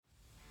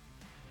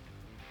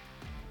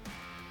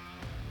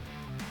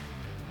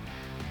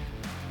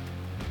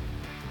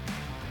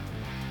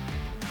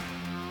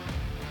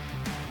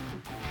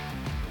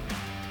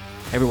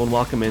Everyone,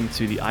 welcome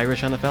into the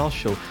Irish NFL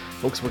show.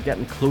 Folks, we're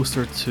getting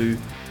closer to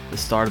the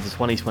start of the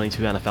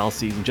 2022 NFL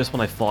season. Just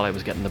when I thought I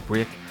was getting the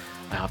break,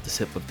 I have to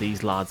sit with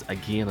these lads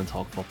again and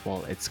talk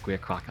football. It's great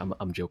crack.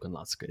 I'm joking,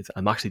 lads.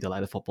 I'm actually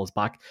delighted football's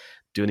back.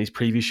 Doing these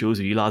preview shows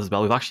with you lads as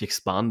well. We've actually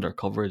expanded our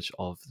coverage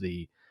of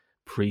the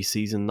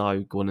pre-season now,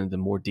 going into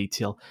more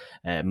detail.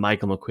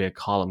 Michael McQuaid,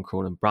 Colin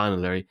Cronin, Brian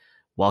O'Leary,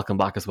 welcome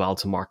back as well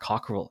to Mark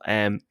Cockerell.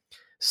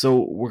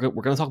 So we're going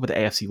to talk about the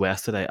AFC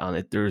West today,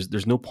 and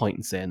there's no point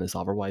in saying this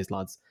otherwise,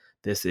 lads.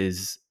 This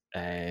is,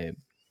 fanships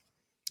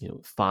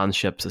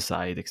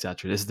aside,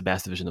 etc. This is the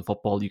best division of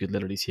football. You could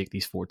literally take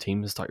these four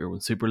teams, start your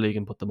own Super League,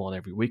 and put them on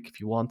every week if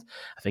you want.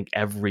 I think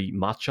every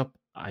matchup,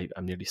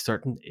 I'm nearly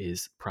certain,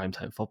 is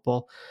primetime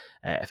football.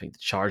 I think the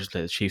Chargers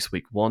play the Chiefs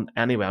week 1.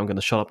 Anyway, I'm going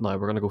to shut up now.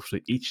 We're going to go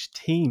through each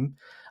team,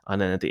 and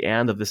then at the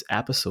end of this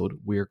episode,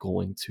 we're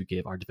going to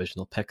give our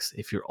divisional picks.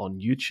 If you're on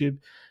YouTube,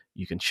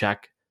 you can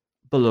check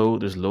below.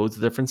 There's loads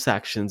of different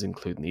sections,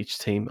 including each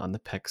team and the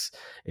picks.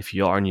 If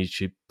you are on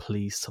YouTube,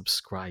 please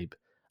subscribe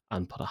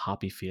and put a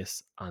happy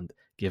face and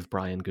give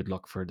Brian good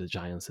luck for the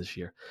Giants this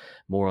year.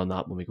 More on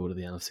that when we go to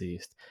the NFC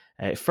East.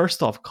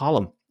 First off,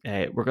 Colin,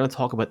 we're going to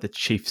talk about the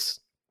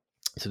Chiefs.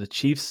 So the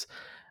Chiefs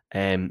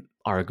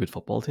are a good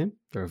football team.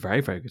 They're a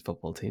very, very good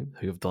football team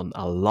who have done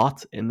a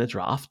lot in the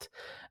draft.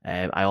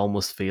 I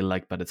almost feel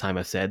like by the time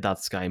I've said that,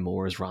 Sky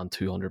Moore has ran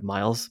 200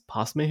 miles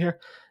past me here.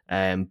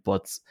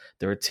 But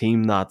they're a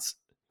team that,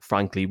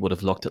 frankly, would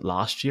have looked at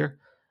last year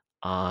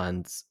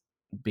and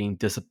been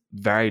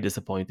very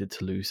disappointed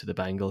to lose to the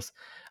Bengals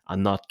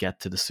and not get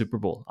to the Super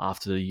Bowl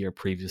after the year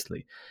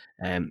previously.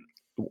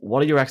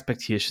 What are your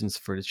expectations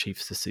for the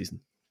Chiefs this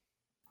season?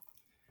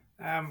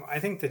 I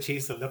think the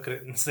Chiefs will look at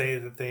it and say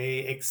that they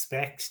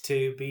expect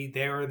to be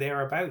there or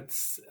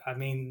thereabouts. I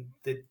mean,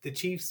 the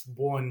Chiefs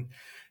won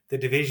the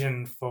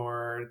division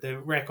for the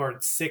record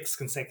 6th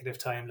consecutive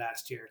time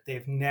last year.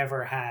 They've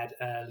never had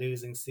a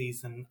losing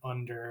season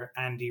under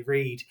Andy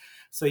Reid.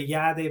 So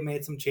yeah, they've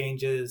made some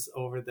changes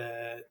over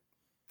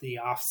the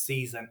off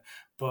season,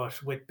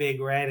 but with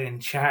Big Red in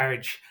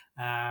charge,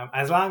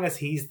 as long as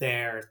he's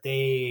there,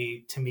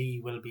 they, to me,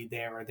 will be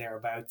there or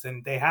thereabouts.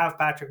 And they have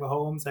Patrick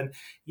Mahomes, and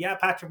yeah,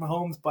 Patrick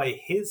Mahomes, by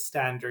his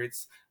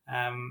standards,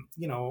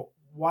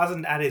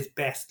 wasn't at his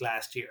best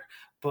last year.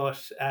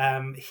 But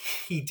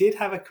he did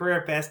have a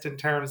career best in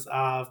terms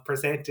of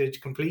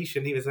percentage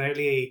completion. He was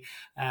he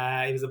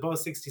was above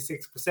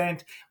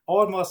 66%,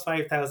 almost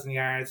 5,000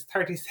 yards,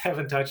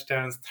 37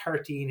 touchdowns,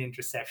 13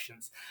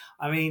 interceptions.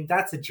 I mean,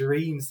 that's a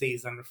dream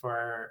season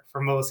for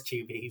most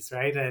QBs,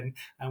 right? And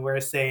we're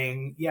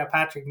saying, yeah,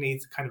 Patrick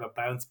needs kind of a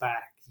bounce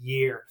back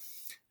year.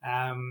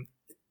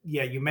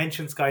 Yeah, you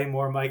mentioned Sky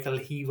Moore, Michael.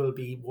 He will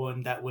be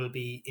one that will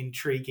be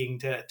intriguing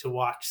to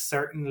watch,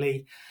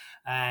 certainly.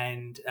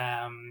 And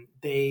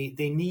they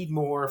need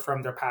more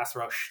from their pass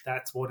rush.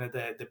 That's one of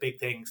the big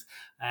things.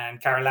 And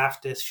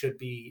Karlaftis should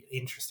be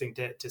interesting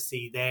to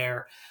see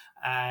there.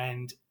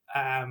 And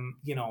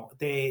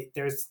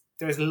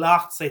there's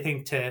lots, I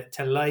think,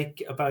 to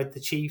like about the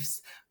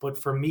Chiefs, but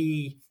for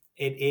me,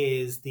 it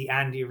is the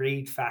Andy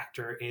Reid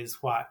factor is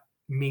what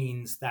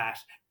means that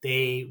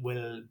they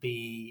will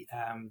be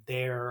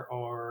there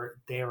or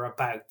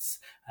thereabouts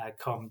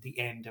come the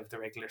end of the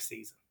regular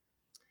season.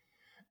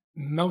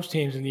 Most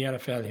teams in the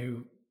NFL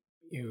who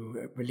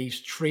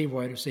release 3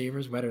 wide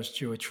receivers, whether it's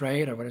through a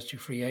trade or whether it's through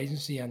free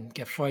agency, and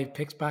get 5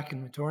 picks back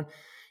in return,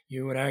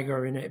 you would argue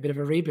are in a bit of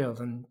a rebuild.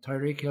 And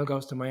Tyreek Hill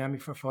goes to Miami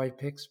for 5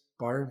 picks.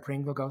 Byron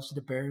Pringle goes to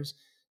the Bears.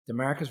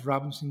 DeMarcus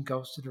Robinson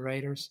goes to the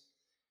Raiders.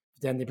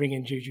 Then they bring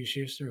in Juju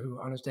Schuster, who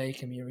on his day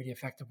can be a really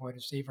effective wide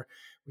receiver.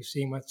 We've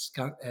seen what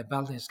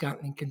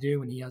Valdez-Scantling can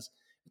do, and he has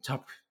a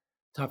top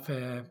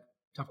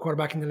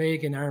quarterback in the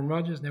league in Aaron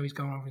Rodgers. Now he's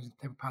going over to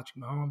play with Patrick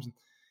Mahomes. And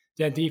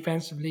then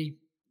defensively,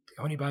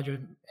 Honey Badger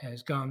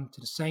has gone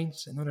to the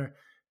Saints, another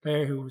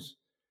player who's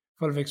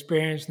full of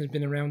experience and has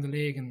been around the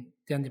league. And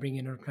then they bring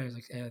in other players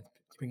like they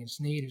bring in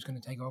Snead, who's going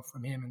to take off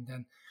from him. And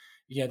then,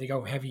 yeah, they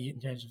go heavy in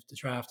terms of the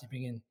draft. They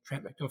bring in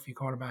Trent McDuffie,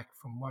 cornerback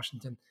from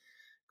Washington.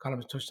 Colin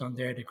was touched on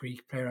there, the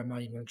Greek player. I'm not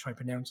even going to try and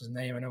pronounce his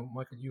name. I know,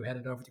 Michael, you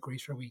headed over to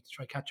Greece for a week to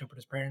try to catch up with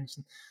his parents.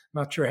 And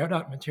I'm not sure how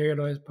that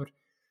materialised, but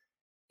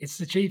it's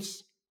the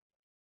Chiefs.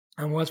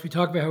 And whilst we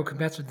talk about how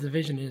competitive the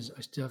division is,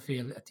 I still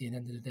feel at the end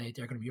of the day,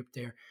 they're going to be up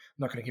there. I'm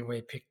not going to give away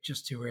a pick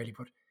just too early,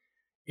 but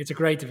it's a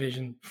great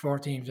division. 4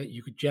 teams that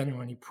you could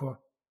genuinely put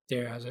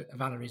there as a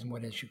valid reason why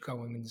they should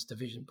go and win this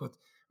division. But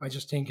I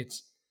just think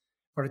it's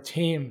for a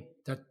team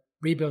that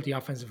rebuilt the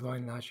offensive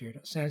line last year,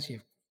 that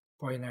essentially,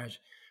 by and large,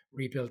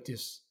 rebuilt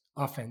this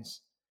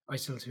offense. I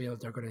still feel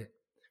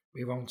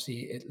we won't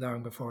see it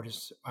long before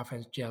this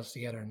offense gels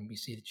together and we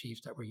see the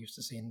Chiefs that we're used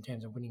to seeing in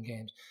terms of winning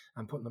games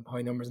and putting up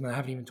high numbers. And I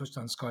haven't even touched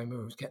on Sky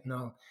Moore, who's getting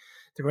all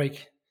the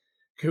great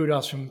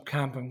kudos from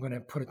camp. I'm going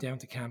to put it down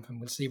to camp and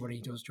we'll see what he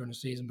does during the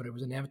season. But it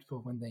was inevitable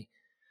when they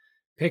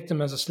picked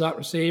him as a slot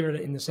receiver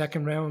in the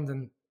second round,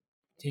 and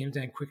teams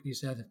then quickly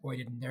said, why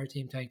didn't their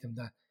team take them,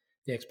 that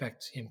they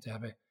expect him to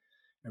have a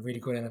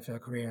really good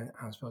NFL career and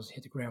I suppose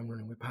hit the ground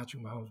running with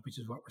Patrick Mahomes, which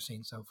is what we're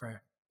seeing so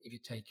far. If you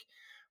take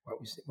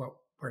what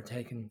we're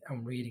taking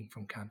and reading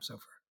from camp so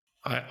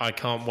far. I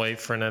can't wait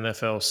for an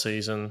NFL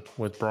season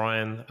with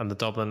Brian and the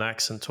Dublin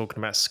accent talking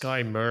about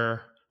Sky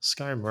Moore.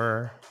 Sky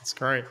Moore. It's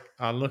great.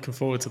 I'm looking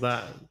forward to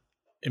that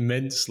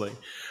immensely.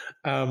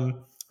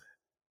 Colin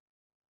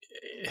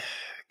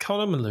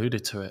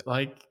alluded to it.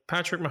 Like,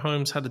 Patrick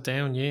Mahomes had a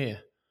down year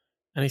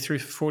and he threw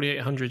for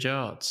 4,800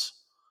 yards.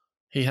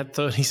 He had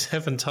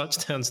 37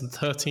 touchdowns and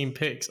 13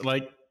 picks.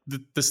 Like,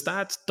 the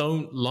stats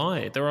don't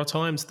lie. There are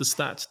times the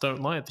stats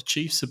don't lie. The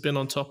Chiefs have been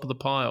on top of the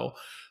pile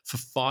for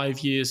 5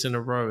 years in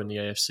a row in the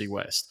AFC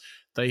West.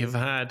 They have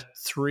had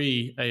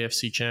 3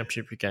 AFC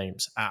Championship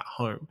games at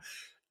home.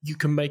 You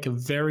can make a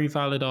very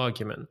valid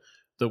argument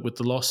that with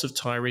the loss of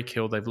Tyreek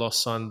Hill, they've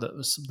lost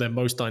their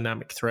most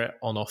dynamic threat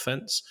on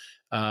offense,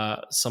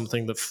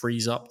 something that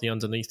frees up the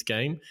underneath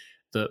game,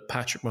 that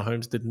Patrick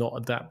Mahomes did not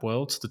adapt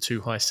well to the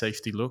 2 high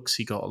safety looks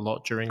he got a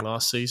lot during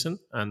last season,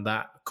 and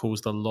that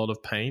caused a lot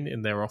of pain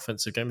in their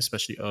offensive game,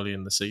 especially early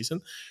in the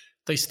season.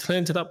 They still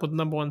ended up with the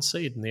number 1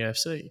 seed in the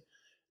AFC.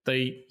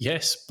 They,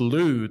 yes,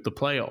 blew the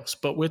playoffs,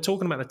 but we're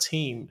talking about a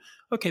team,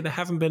 okay, they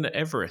haven't been at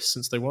Everest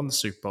since they won the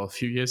Super Bowl a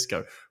few years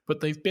ago, but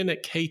they've been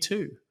at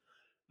K2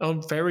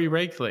 very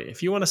regularly.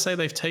 If you want to say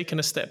they've taken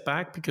a step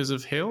back because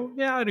of Hill,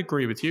 yeah, I'd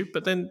agree with you,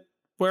 but then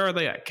where are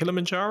they at?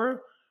 Kilimanjaro?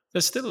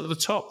 They're still at the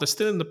top. They're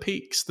still in the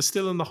peaks. They're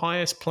still in the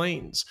highest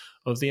planes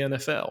of the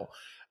NFL.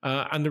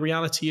 And the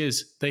reality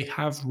is they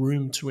have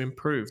room to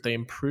improve. They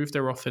improved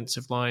their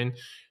offensive line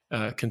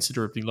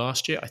considerably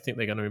last year. I think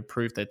they're going to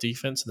improve their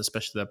defense and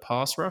especially their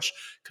pass rush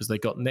because they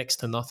got next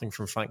to nothing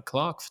from Frank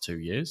Clark for 2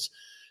 years.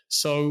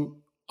 So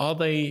are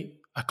they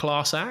a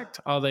class act?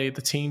 Are they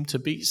the team to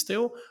beat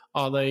still?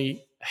 Are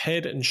they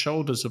head and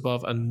shoulders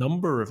above a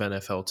number of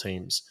NFL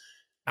teams?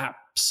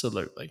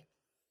 Absolutely.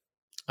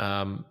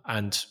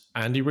 And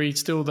Andy Reid's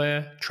still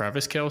there.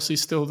 Travis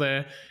Kelce's still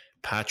there.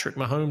 Patrick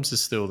Mahomes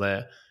is still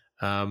there.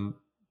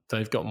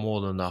 They've got more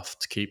than enough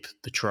to keep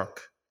the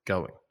truck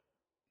going.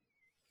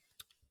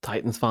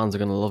 Titans fans are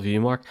going to love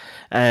you, Mark.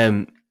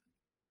 Titans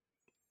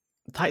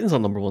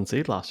on number 1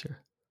 seed last year.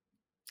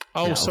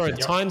 Oh, yeah, sorry.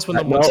 Okay. The Titans were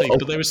number 1 seed,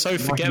 but they were so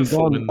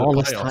forgetful in the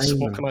playoffs.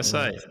 What can I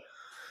say?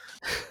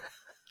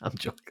 I'm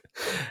joking.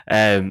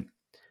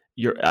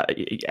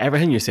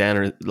 Everything you're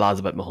saying, lads,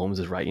 about Mahomes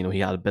is right. You know, he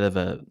had a bit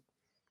of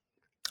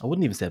I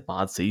wouldn't even say a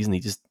bad season. He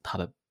just had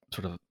a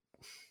sort of a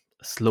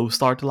slow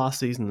start to last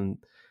season and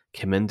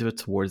came into it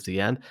towards the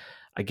end.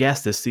 I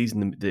guess this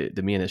season,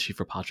 the main issue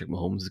for Patrick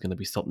Mahomes is going to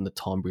be something that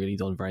Tom Brady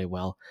done very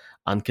well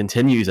and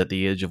continues at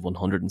the age of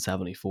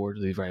 174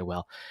 to do very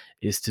well,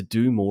 is to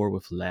do more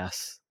with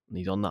less. And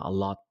he's done that a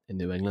lot in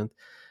New England.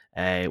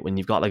 When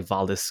you've got like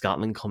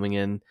Valdez-Scantling coming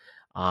in,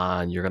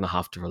 and you're going to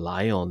have to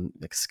rely on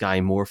like Sky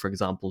Moore, for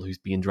example, who's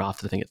being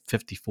drafted, I think, at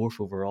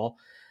 54th overall.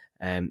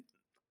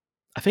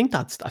 I think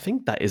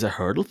that is a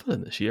hurdle for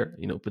them this year,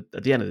 you know. But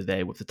at the end of the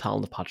day, with the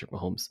talent of Patrick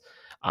Mahomes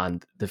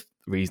and the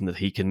reason that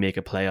he can make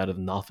a play out of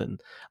nothing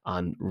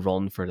and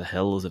run for the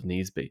hills if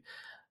needs be,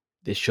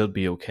 they should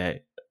be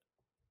okay.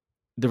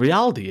 The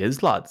reality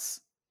is,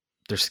 lads,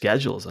 their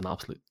schedule is an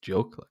absolute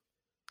joke.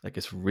 Like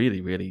it's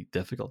really, really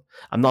difficult.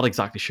 I'm not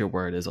exactly sure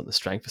where it is on the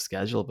strength of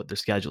schedule, but their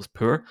schedule's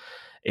poor.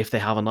 If they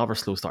have another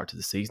slow start to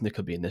the season, it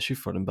could be an issue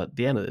for them. But at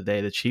the end of the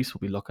day, the Chiefs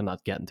will be looking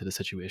at getting to the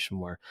situation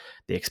where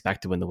they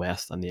expect to win the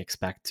West and they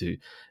expect to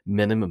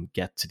minimum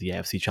get to the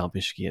AFC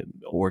Championship game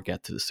or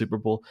get to the Super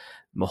Bowl.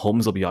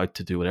 Mahomes will be out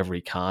to do whatever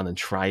he can and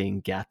try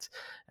and get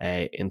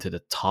into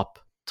the top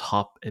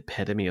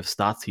epitome of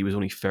stats. He was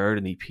only third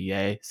in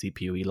EPA,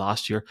 CPOE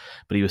last year,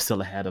 but he was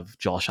still ahead of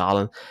Josh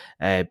Allen.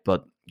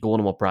 But going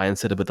on what Brian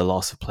said about the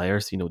loss of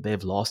players, you know,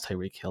 they've lost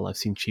Tyreek Hill. I've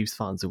seen Chiefs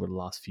fans over the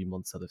last few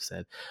months that have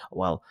said,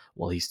 well,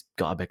 he's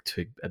got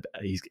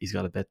he's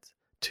got a bit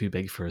too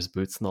big for his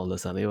boots and all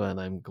this anyway.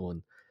 And I'm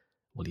going,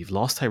 well, you've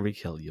lost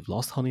Tyreek Hill, you've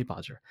lost Honey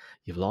Badger,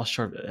 you've lost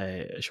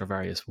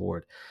Charvarius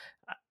Ward.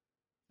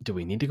 Do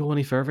we need to go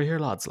any further here,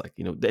 lads? Like,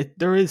 you know,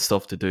 there is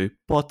stuff to do,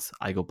 but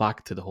I go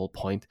back to the whole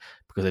point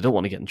because I don't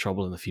want to get in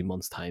trouble in a few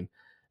months' time.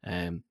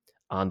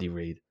 Andy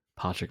Reid,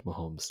 Patrick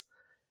Mahomes,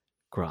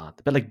 grand.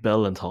 A bit like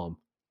Bill and Tom.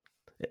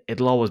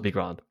 It'll always be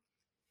grand.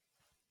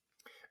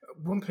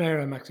 One player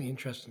I'm actually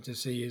interested to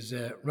see is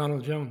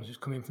Ronald Jones, who's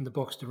coming from the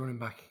Bucs, the running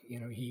back. You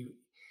know, he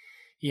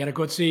had a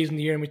good season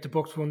the year in which the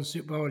Bucs won the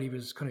Super Bowl. He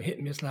was kind of hit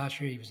and miss last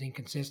year. He was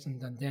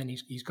inconsistent, and then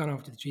he's gone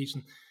over to the Chiefs.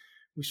 And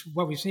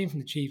what we've seen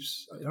from the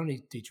Chiefs,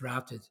 only they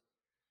drafted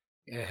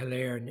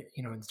Hilaire,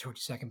 you know, in the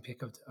 32nd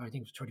pick I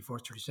think it was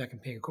 34th, 32nd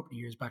pick a couple of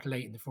years back,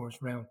 late in the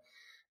first round.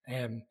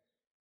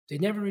 They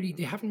haven't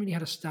really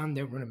had a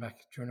standout running back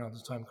during all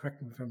this time.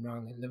 Correct me if I'm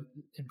wrong.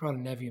 They brought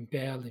in Le'Veon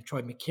Bell. They've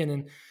tried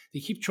McKinnon. They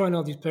keep trying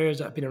all these players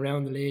that have been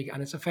around the league,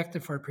 and it's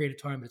effective for a period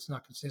of time, but it's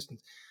not consistent.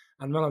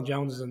 And Ronald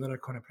Jones is another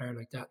kind of player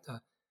like that.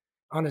 That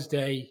on his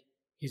day,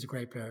 he's a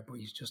great player, but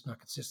he's just not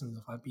consistent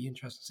enough. I'd be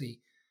interested to see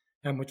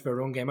how much of a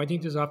run game. I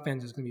think this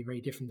offense is going to be very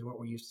different to what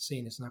we're used to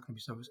seeing. It's not going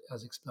to be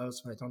as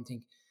explosive. I don't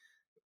think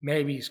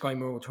maybe Sky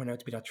Moore will turn out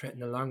to be that threat in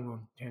the long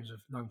run in terms of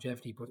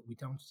longevity, but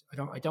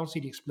I don't see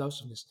the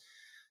explosiveness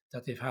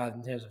that they've had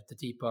in terms of the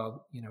deep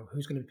ball.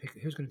 Who's going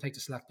to take the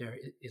slack there?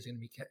 Is it going to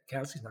be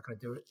Kelsey's not going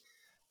to do it?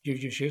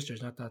 Juju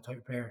Schuster's not that type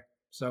of player.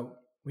 So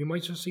we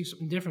might just see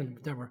something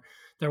different that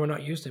we're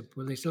not used to.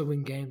 Will they still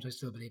win games? I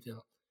still believe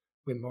they'll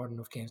win more than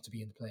enough games to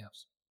be in the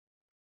playoffs.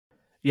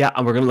 Yeah,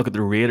 and we're going to look at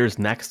the Raiders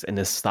next in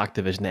this stacked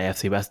division,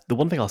 AFC West. The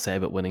one thing I'll say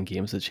about winning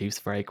games with the Chiefs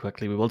very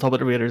quickly, we will talk about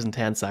the Raiders in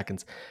 10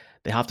 seconds.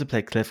 They have to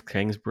play Cliff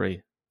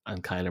Kingsbury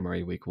and Kyler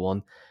Murray week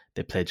 1.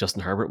 They play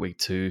Justin Herbert week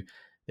 2.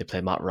 They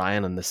play Matt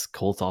Ryan and this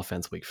Colts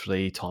offense week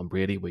 3, Tom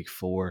Brady week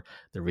 4,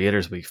 the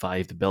Raiders week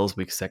 5, the Bills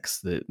week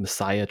 6, the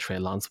Messiah Trey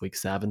Lance week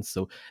 7.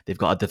 So they've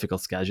got a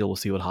difficult schedule. We'll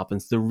see what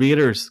happens. The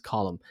Raiders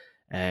column,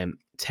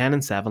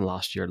 10-7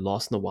 last year,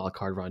 lost in the wild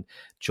card round.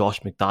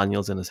 Josh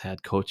McDaniels in his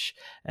head coach.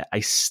 I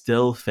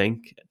still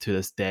think to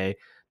this day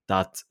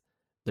that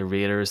the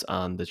Raiders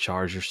and the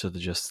Chargers should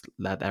have just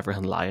let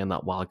everything lie in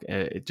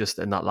that just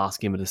in that last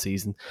game of the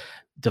season.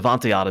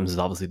 Davante Adams is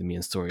obviously the main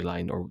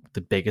storyline or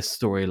the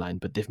biggest storyline,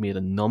 but they've made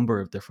a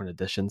number of different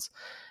additions.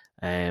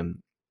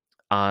 And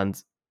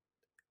as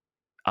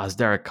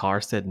Derek Carr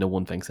said, no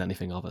one thinks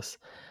anything of us.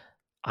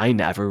 I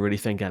never really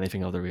think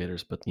anything of the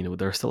Raiders, but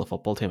they're still a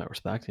football team I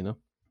respect.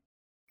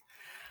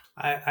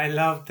 I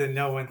love that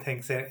no one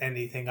thinks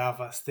anything of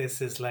us.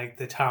 This is like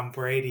the Tom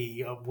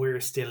Brady of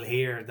 "we're still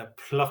here," the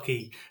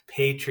plucky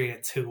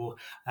Patriots who,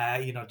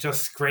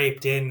 just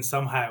scraped in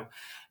somehow.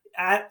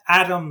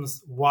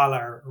 Adams,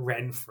 Waller,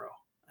 Renfro.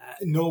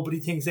 Nobody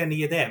thinks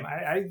any of them.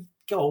 I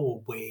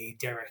go away,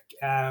 Derek.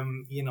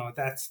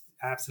 That's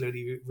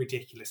absolutely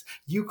ridiculous.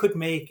 You could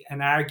make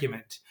an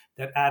argument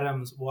that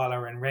Adams,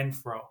 Waller, and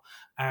Renfro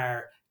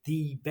are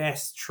the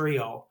best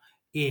trio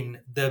in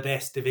the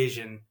best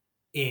division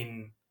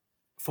in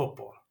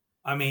football.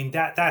 I mean,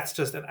 that's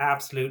just an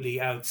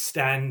absolutely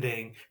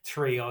outstanding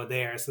trio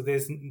there. So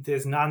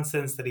there's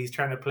nonsense that he's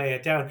trying to play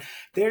it down.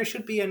 There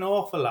should be an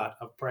awful lot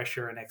of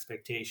pressure and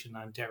expectation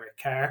on Derek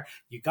Carr.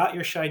 You got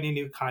your shiny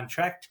new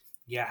contract.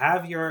 You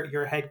have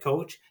your head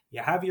coach.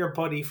 You have your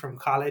buddy from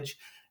college.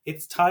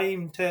 It's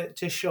time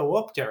to show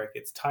up, Derek.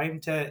 It's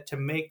time to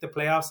make the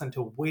playoffs and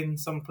to win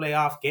some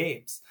playoff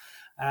games.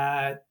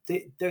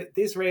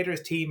 This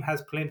Raiders team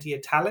has plenty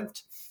of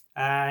talent.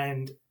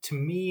 And to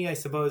me, I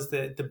suppose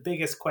the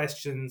biggest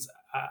questions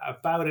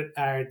about it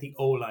are the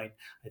O-line.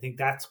 I think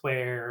that's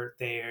where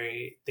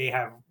they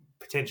have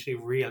potentially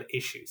real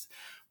issues.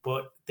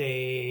 But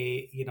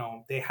they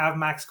have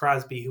Max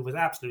Crosby, who was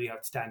absolutely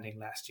outstanding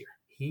last year.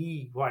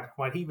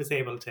 What he was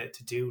able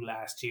to do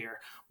last year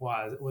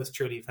was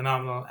truly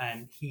phenomenal,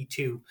 and he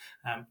too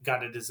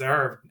got a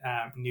deserved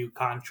new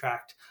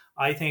contract.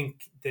 I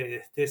think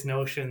this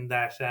notion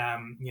that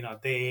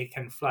they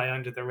can fly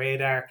under the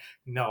radar,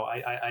 no,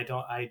 I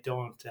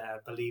don't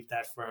believe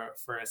that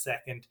for a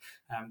second.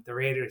 The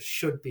Raiders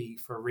should be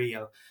for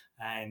real,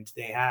 and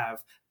they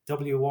have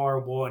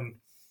WR1.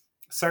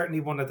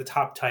 Certainly one of the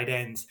top tight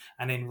ends,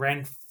 and in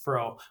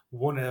Renfro,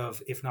 one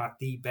of, if not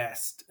the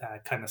best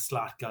kind of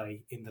slot guy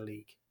in the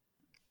league.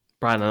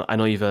 Brian, I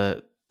know you've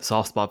a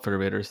soft spot for the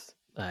Raiders.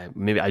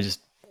 Maybe I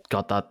just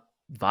got that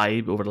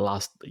vibe over the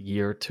last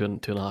year, two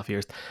and a half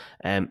years.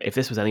 If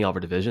this was any other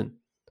division,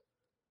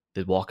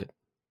 they'd walk it.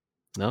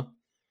 No?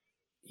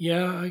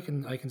 Yeah, I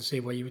can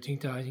see why you would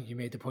think that. I think you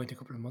made the point a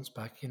couple of months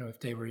back. If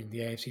they were in the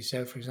AFC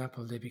South, for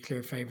example, they'd be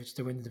clear favourites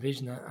to win the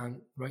division, and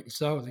rightly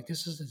so. Like,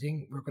 this is the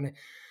thing we're going to.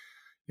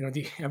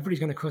 Everybody's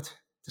going to cut.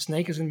 The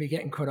snake is going to be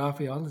getting cut off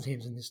by all the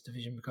teams in this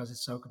division because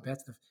it's so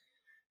competitive.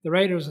 The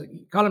Raiders,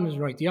 Colin is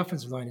right. The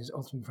offensive line is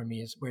ultimately for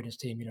me is where this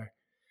team either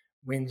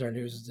wins or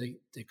loses.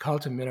 The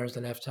Colton Miller is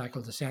the left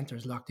tackle. The centre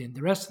is locked in.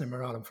 The rest of them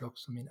are all in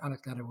flux. I mean,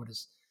 Alex Leatherwood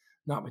has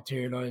not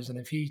materialised, and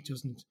if he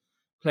doesn't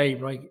play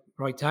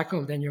right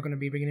tackle, then you're going to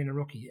be bringing in a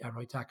rookie at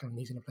right tackle, and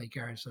he's going to play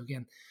guard. So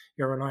again,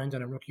 you're reliant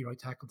on a rookie right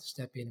tackle to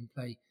step in and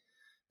play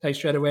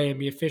straight away and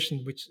be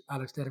efficient, which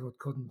Alex Leatherwood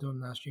couldn't do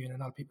last year, and a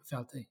lot of people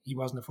felt that he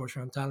wasn't a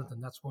first-round talent,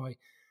 and that's why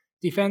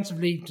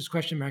defensively, there's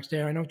question marks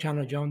there. I know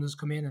Chandler Jones has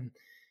come in, and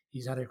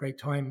he's had a great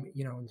time,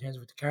 in terms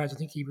of the Cards. I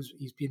think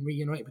he's been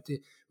reunited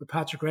with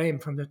Patrick Graham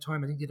from their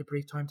time. I think they had a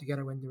brief time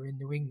together when they were in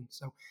New England,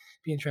 so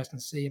it'd be interesting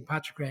to see. And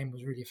Patrick Graham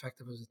was really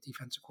effective as a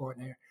defensive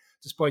coordinator,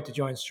 despite the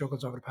Giants'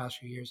 struggles over the past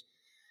few years.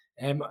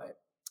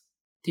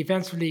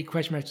 Defensively,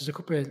 question marks. There's a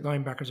couple of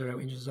linebackers are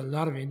out injured. There's a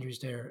lot of injuries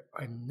there.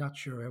 I'm not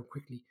sure how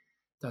quickly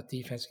that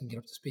defense can get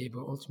up to speed,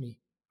 but ultimately,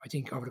 I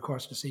think over the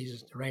course of the season,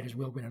 the Raiders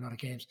will win a lot of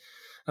games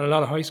and a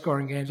lot of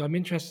high-scoring games. I'm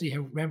interested to see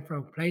how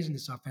Renfro plays in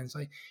this offense.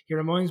 He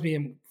reminds me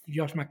of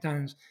Josh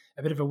McDaniels,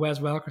 a bit of a Wes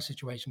Welker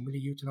situation. Will he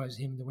utilise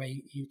him the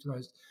way he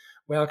utilised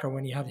Welker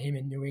when he had him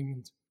in New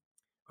England?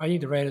 I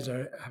think the Raiders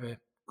have a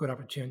good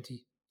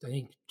opportunity. I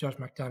think Josh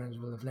McDaniels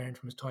will have learned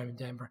from his time in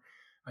Denver.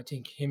 I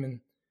think him and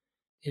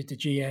the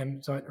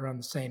GM are on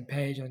the same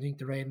page. And I think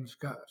the Raiders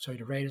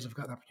have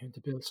got an opportunity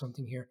to build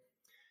something here.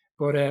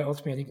 But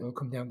ultimately, I think it'll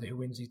come down to who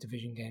wins these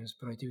division games.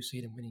 But I do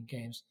see them winning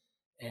games.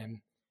 A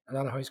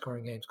lot of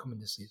high-scoring games coming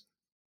this season.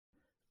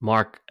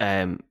 Mark,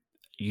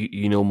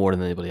 you know more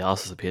than anybody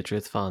else as a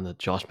Patriots fan that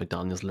Josh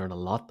McDaniels learned a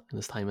lot in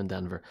his time in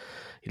Denver.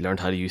 He learned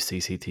how to use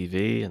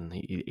CCTV, and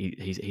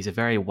he's a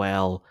very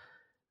well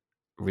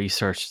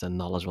researched and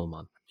knowledgeable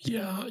man.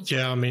 Yeah.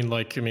 I mean,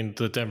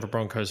 the Denver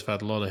Broncos have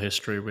had a lot of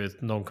history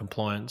with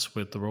non-compliance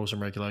with the rules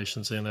and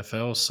regulations of the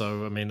NFL.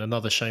 So, I mean,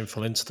 another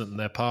shameful incident in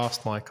their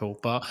past, Michael.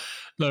 But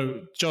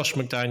no, Josh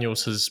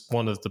McDaniels is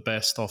one of the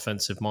best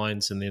offensive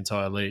minds in the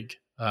entire league,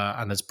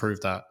 and has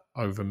proved that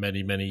over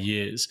many, many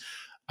years.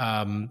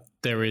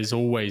 There is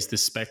always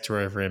this specter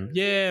over him.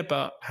 Yeah,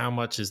 but how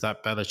much is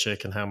that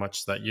Belichick and how much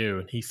is that you?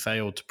 And he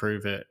failed to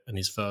prove it in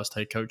his first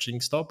head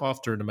coaching stop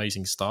after an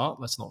amazing start.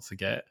 Let's not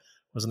forget.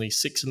 Wasn't he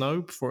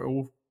 6-0 before it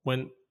all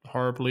went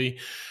horribly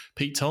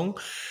Pete Tong?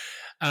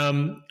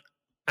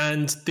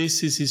 And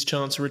this is his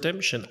chance of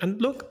redemption.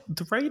 And look,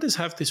 the Raiders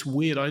have this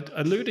weird, I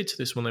alluded to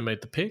this when they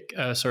made the pick,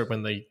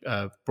 when they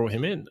brought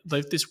him in. They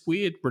have this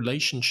weird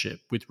relationship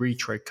with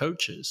retread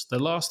coaches. The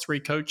last three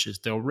coaches,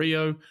 Del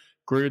Rio,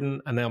 Gruden,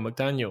 and now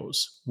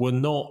McDaniels, were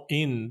not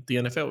in the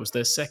NFL. It was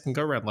their second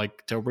go-round.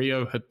 Like, Del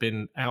Rio had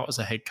been out as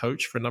a head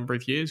coach for a number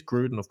of years.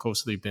 Gruden, of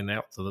course, had been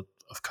out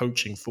of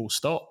coaching full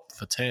stop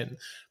for 10.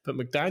 But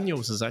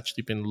McDaniels has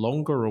actually been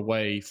longer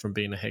away from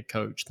being a head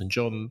coach than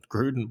John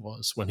Gruden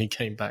was when he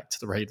came back to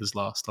the Raiders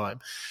last time.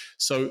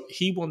 So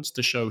he wants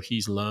to show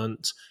he's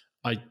learned.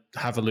 I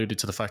have alluded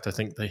to the fact I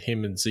think that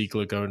him and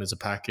Ziegler going as a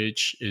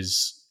package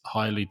is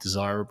highly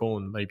desirable,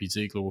 and maybe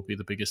Ziegler will be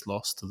the biggest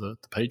loss to the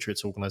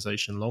Patriots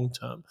organization long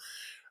term.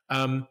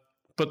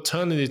 But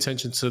turning the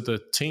attention to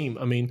the team,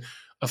 I mean,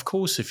 of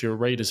course, if you're a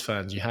Raiders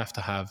fan, you have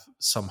to have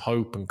some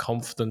hope and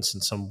confidence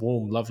and some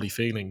warm, lovely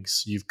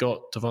feelings. You've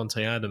got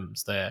Davante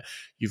Adams there.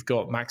 You've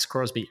got Max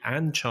Crosby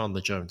and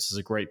Chandler Jones as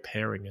a great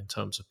pairing in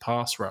terms of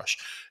pass rush.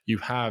 You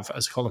have,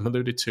 as Colin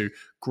alluded to,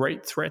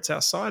 great threats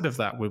outside of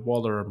that with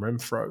Waller and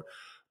Renfro.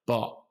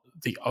 But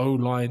the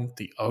O-line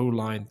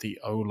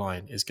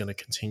is going to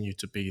continue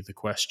to be the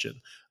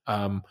question.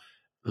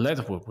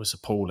 Leatherwood was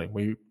appalling.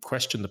 We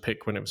questioned the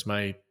pick when it was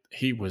made.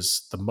 He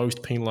was the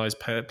most penalized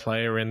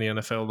player in the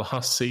NFL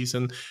last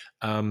season.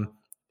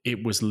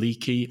 It was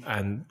leaky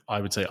and I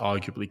would say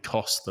arguably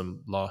cost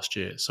them last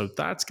year. So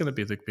that's going to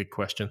be the big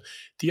question.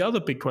 The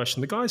other big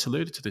question, the guys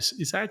alluded to this,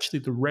 is actually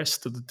the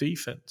rest of the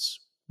defense.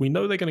 We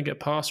know they're going to get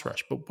pass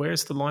rush, but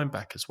where's the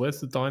linebackers? Where's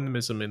the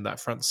dynamism in that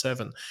front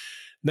seven?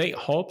 Nate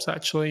Hobbs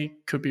actually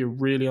could be a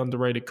really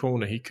underrated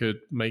corner. He could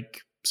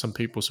make some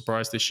people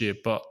surprised this year,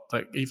 but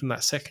even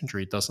that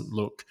secondary doesn't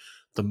look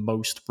the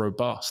most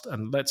robust.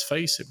 And let's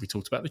face it, we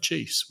talked about the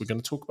Chiefs. We're going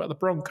to talk about the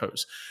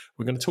Broncos.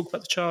 We're going to talk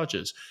about the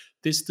Chargers.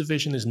 This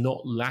division is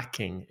not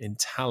lacking in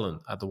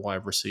talent at the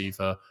wide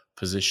receiver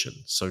position.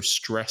 So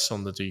stress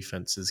on the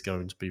defense is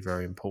going to be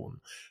very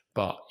important.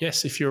 But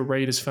yes, if you're a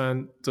Raiders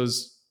fan,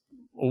 does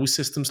all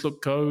systems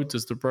look good?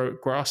 Does the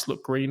grass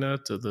look greener?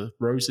 Do the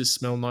roses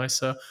smell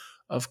nicer?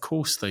 Of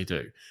course they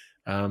do.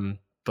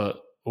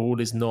 But all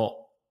is not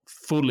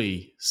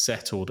fully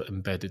settled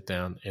and bedded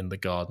down in the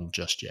garden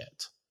just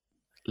yet.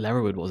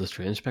 Leatherwood was a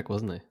strange pick,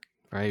 wasn't he?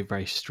 Very,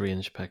 very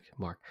strange pick,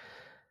 Mark.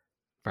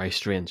 Very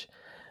strange.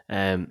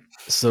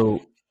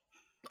 So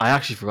I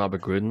actually forgot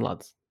about Gruden,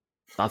 lads.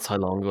 That's how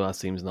long ago that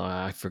seems now.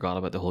 I forgot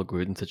about the whole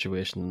Gruden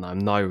situation, and I'm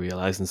now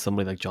realizing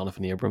somebody like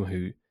Jonathan Abram,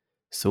 who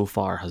so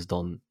far has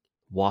done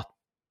what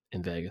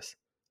in Vegas?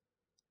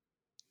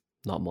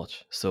 Not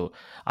much. So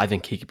I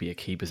think he could be a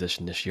key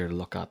position this year to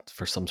look at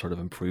for some sort of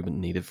improvement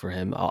needed for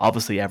him.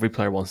 Obviously, every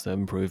player wants to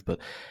improve, but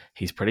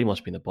he's pretty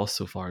much been a bust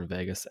so far in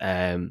Vegas.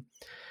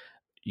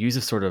 Yous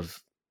have sort of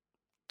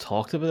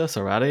talked about this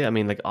already. I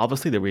mean, like,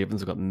 obviously the Ravens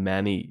have got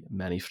many,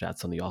 many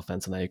threats on the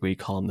offense, and I agree,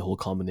 Colin, the whole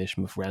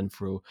combination with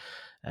Renfro,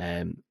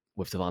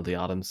 with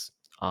Davante Adams,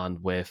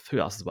 and with who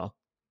else as well?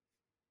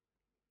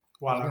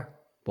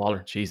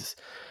 Waller, Jesus.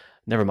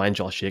 Never mind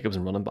Josh Jacobs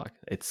and running back.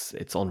 It's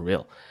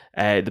unreal.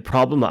 The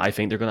problem that I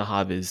think they're going to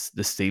have is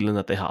the ceiling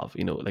that they have.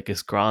 You know, like,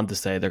 it's grand to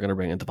say they're going to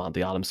bring in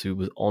Davante Adams, who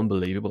was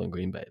unbelievable in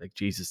Green Bay. Like,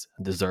 Jesus,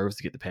 and deserves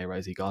to get the pay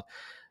rise he got.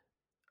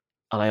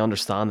 And I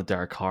understand that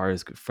Derek Carr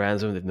is good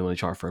friends with him. They've known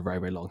each other for a very,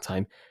 very long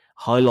time.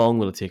 How long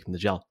will it take them to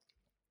gel?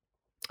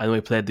 I know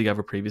we played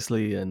together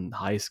previously in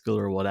high school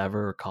or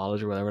whatever, or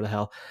college or whatever the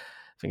hell.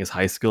 I think it's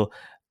high school.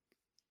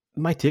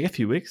 It might take a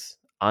few weeks.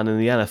 And in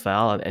the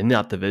NFL and in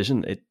that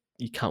division,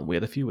 you can't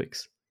wait a few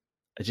weeks.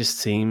 It just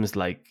seems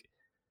like,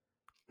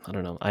 I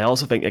don't know. I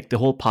also think, like, the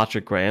whole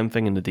Patrick Graham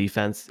thing in the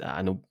defense,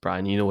 I know,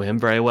 Brian, you know him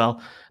very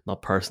well,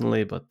 not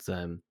personally, but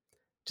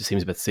just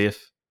seems a bit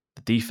safe.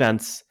 The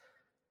defense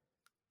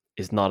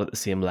is not at the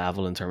same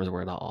level in terms of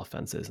where that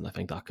offense is, and I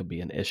think that could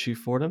be an issue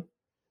for them.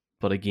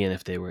 But again,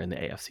 if they were in the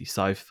AFC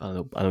South, I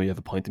know you have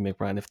a point to make,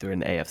 Brian, if they're in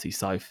the AFC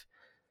South,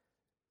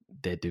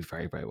 they'd do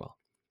very, very well.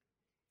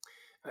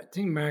 I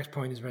think Mark's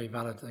point is very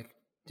valid. Like,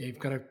 they've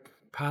got a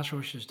pass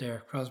rushers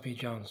there, Crosby,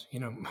 Jones.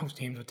 You know, most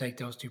teams would take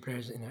those two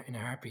players in a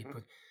heartbeat,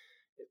 but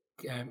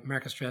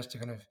Mark has stressed the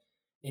kind of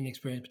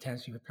inexperienced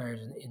potentially with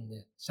players in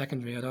the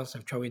secondary. I'd also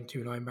throw in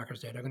two linebackers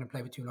there. They're going to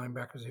play with two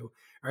linebackers who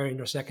are in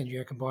their second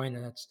year combined,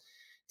 and that's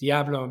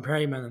Diablo and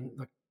Perryman.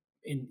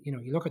 And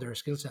you look at their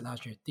skill set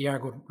last year. They are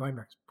good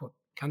linebackers, but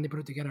Can they put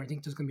it together? I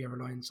think there's going to be a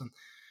reliance on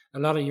a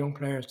lot of young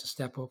players to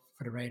step up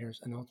for the Raiders,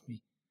 and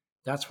ultimately,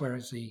 that's where I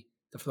see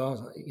the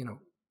flaws.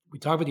 We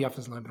talk about the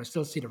offensive line, but I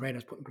still see the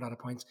Raiders putting up a lot of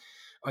points.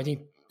 I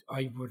think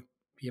I would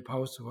be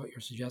opposed to what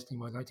you're suggesting.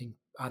 Was I think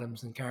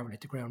Adams and Carr will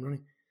hit the ground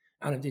running.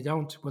 And if they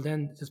don't, well,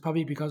 then it's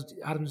probably because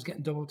Adams is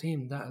getting double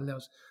teamed. That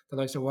allows the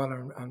likes of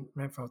Waller and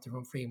Renfro to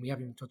run free. And we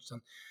haven't even touched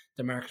on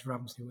Demarcus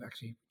Robinson, who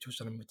actually touched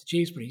on him with the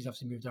Chiefs, but he's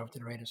obviously moved over to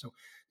the Raiders. So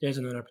there's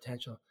another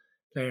potential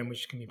player in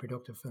which can be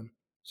productive for them.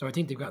 So I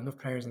think they've got enough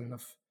players and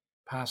enough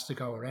pass to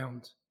go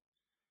around.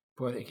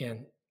 But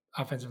again,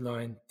 offensive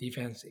line,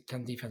 defense,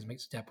 can defense make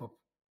a step up?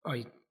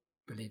 I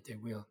believe they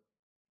will.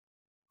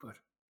 But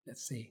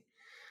let's see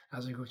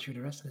as we go through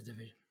the rest of the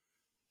division.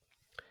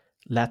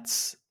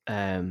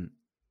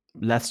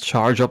 Let's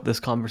charge up this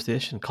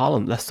conversation.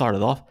 Colin, let's start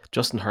it off.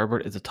 Justin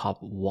Herbert is a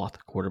top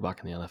what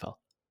quarterback in the NFL?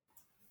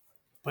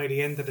 By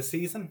the end of the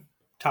season,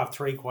 top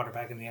 3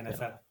 quarterback in the NFL.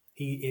 Yeah.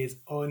 He is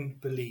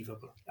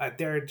unbelievable. I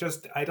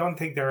don't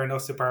think there are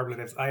enough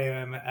superlatives. I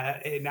am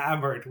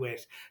enamored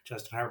with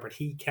Justin Herbert.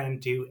 He can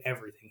do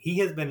everything. He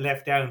has been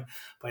left down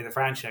by the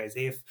franchise.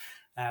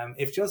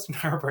 If Justin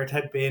Herbert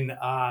had been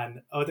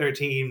on other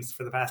teams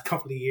for the past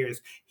couple of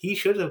years, he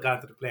should have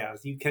gone to the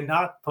playoffs. You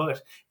cannot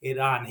put it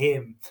on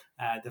him,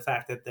 the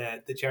fact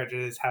that the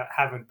Chargers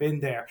haven't been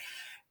there.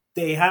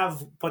 They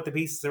have put the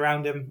pieces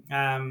around him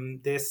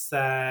this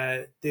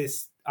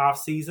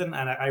off-season,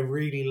 and I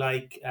really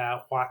like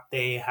what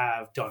they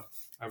have done.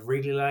 I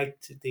really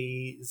liked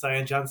the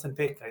Zion Johnson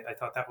pick. I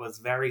thought that was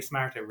very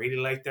smart. I really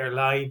liked their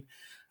line.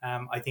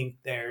 I think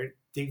they're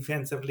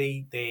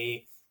defensively,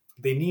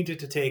 they needed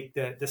to take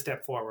the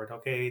step forward.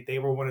 Okay, they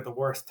were one of the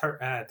worst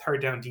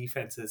third down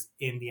defenses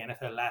in the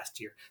NFL last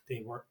year.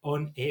 They were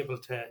unable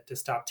to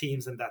stop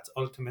teams, and that's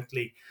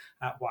ultimately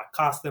what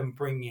cost them.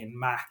 Bringing in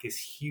Mack is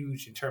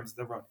huge in terms of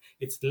the run.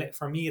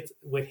 For me, it's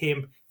with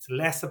him. It's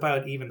less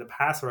about even the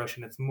pass rush,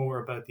 and it's more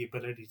about the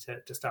ability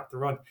to stop the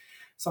run.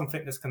 Some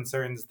fitness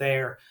concerns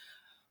there.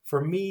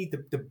 For me,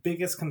 the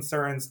biggest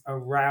concerns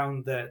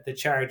around the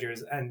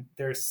Chargers, and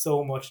there's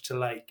so much to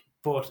like,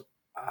 but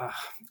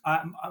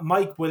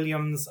Mike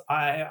Williams,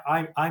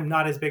 I'm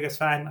not his biggest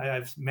fan.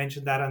 I've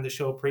mentioned that on the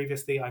show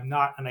previously. I'm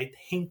not, and I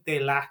think they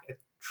lack a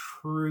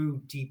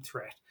true deep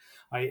threat.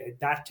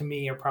 That to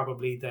me are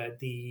probably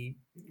the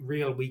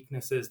real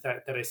weaknesses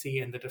that I see,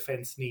 and the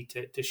defense need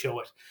to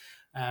show it.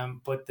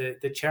 But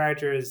the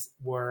Chargers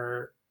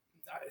were,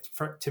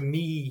 to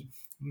me,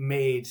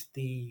 made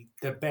the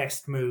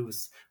best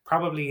moves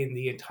probably in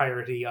the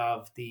entirety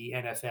of the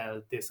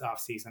NFL this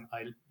offseason.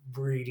 I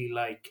really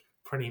like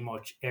pretty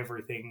much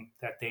everything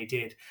that they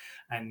did,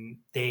 and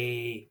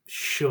they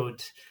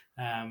should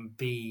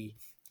be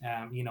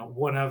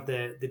one of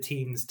the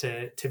teams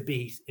to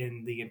beat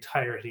in the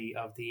entirety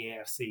of the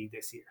AFC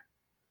this year.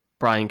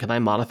 Brian, can I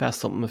manifest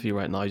something with you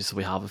right now, just so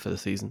we have it for the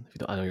season?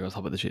 I know you're going to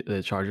talk about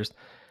the Chargers.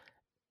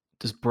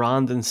 Does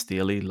Brandon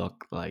Staley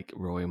look like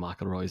Rory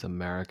McIlroy's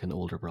American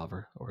older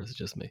brother, or is it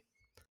just me?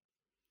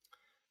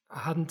 I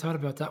hadn't thought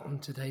about that one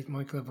today,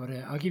 Michael, but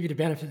I'll give you the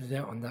benefit of the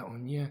doubt on that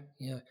one. Yeah.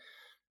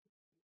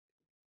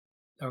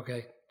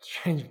 Okay,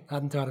 strange. I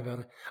hadn't thought about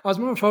it. I was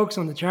more focused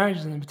on the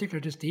Chargers, and in particular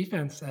just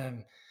defense.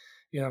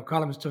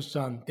 Colin was touched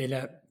on, they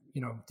let,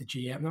 the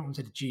GM, not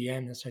only the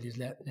GM necessarily,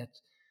 let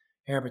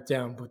Herbert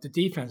down, but the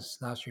defense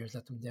last year has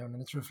let them down,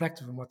 and it's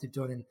reflective of what they've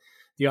done in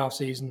the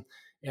offseason.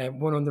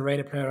 One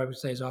underrated player I would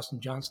say is Austin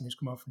Johnson, who's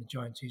come out from the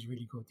Giants. He's a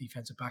really good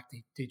defensive back.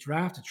 They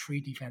drafted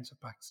 3 defensive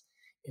backs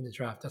in the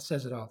draft. That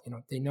says it all.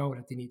 They know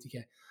that they need to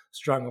get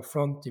strong up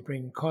front. They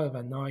bring Kyle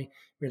Van Noy,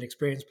 really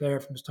experienced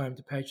player from his time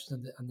to Patriots,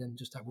 and then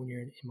just that 1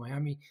 year in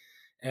Miami.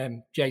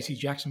 J.C.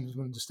 Jackson was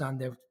one of the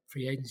standout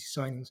free agency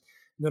signings.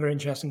 Another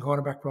interesting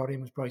cornerback brought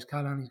in was Bryce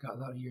Callahan. He's got a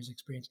lot of years'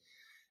 experience.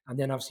 And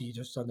then obviously you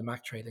just on the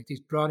Mack trade. Like, these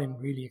brought in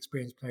really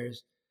experienced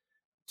players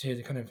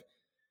to kind of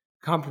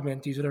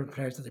complement these other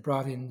players that they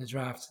brought in the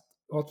draft.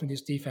 Ultimately,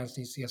 this defense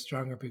needs to get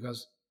stronger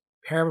because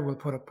Herbert will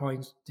put up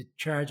points. The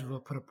Chargers will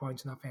put up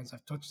points in offense.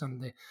 I've touched on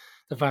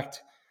the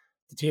fact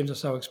the teams are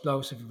so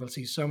explosive. We'll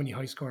see so many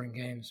high-scoring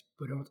games,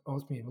 but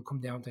ultimately it will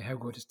come down to how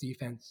good his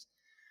defense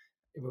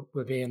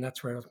will be, and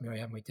that's where ultimately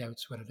I have my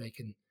doubts whether they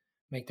can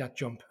make that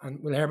jump.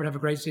 And will Herbert have a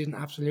great season?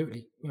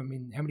 Absolutely. I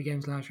mean, how many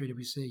games last year did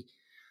we see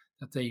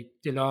that they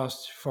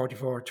lost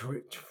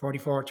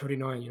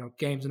 44-39,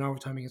 games in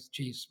overtime against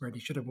the Chiefs where they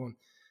should have won,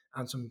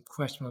 and some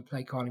questionable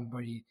play calling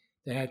by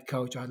the head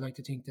coach. I'd like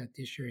to think that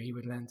this year he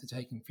would lend to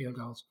taking field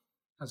goals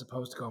as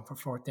opposed to going for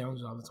 4th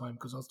downs all the time,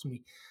 because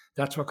ultimately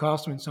that's what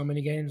cost them in so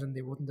many games, and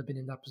they wouldn't have been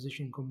in that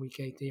position come week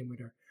 18 where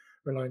they're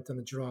reliant on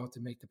a draw to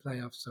make the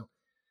playoffs. So,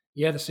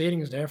 yeah, the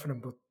ceiling is there for them,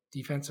 but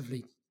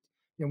defensively,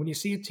 when you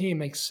see a team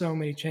make so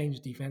many changes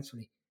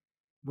defensively,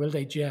 will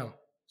they gel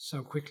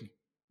so quickly?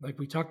 Like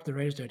we talked to the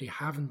Raiders there, they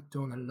haven't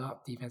done a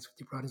lot defensively.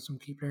 They brought in some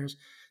key players.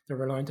 They're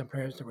reliant on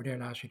players that were there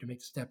last year to make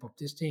the step up.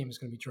 This team is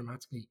going to be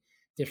dramatically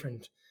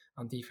different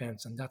on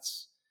defense, and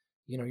that's,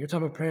 you're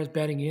talking about players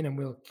betting in, and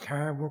will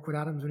Carr work with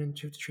Adams within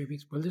 2 to 3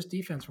 weeks? Will this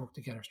defense work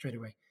together straight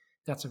away?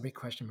 That's a big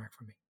question mark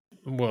for me.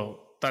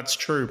 Well, that's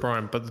true,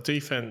 Brian. But the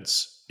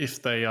defense,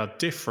 if they are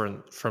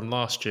different from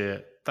last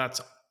year,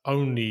 that's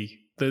only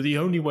the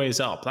only way is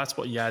up. That's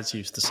what Yaz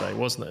used to say,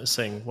 wasn't it?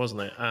 Sing,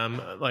 wasn't it?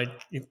 Like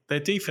their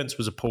defense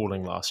was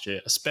appalling last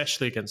year,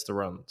 especially against the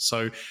run.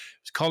 So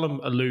Colin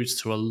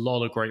alludes to a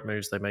lot of great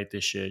moves they made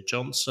this year.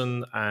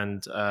 Jackson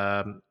and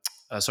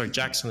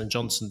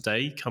Johnson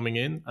Day coming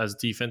in as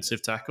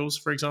defensive tackles,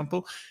 for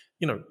example.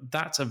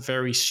 That's a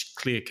very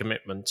clear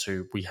commitment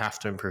to we have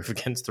to improve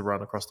against the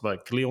run across the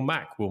board. Khalil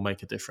Mack will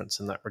make a difference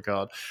in that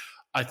regard.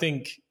 I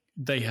think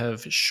they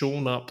have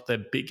shown up their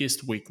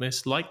biggest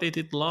weakness like they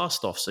did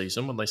last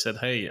offseason when they said,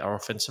 hey, our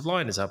offensive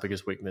line is our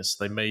biggest weakness.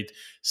 They made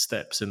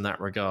steps in that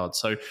regard.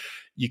 So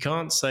you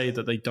can't say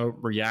that they don't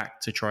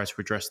react to try to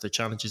address the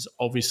challenges.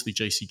 Obviously,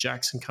 JC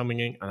Jackson coming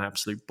in, an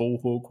absolute ball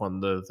hawk,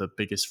 one of the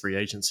biggest free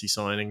agency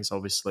signings,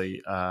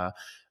 obviously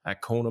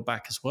at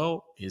cornerback as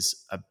well,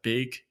 is a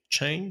big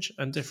change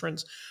and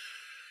difference.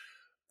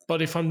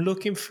 But if I'm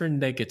looking for a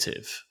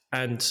negative,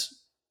 and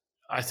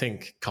I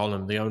think,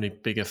 Colin, the only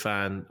bigger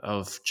fan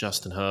of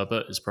Justin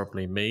Herbert is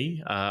probably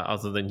me,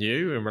 other than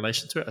you in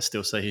relation to it. I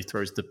still say he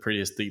throws the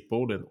prettiest deep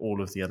ball in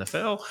all of the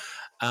NFL.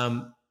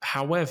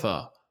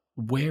 However,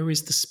 where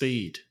is the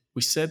speed?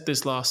 We said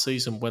this last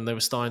season when they were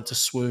starting to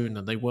swoon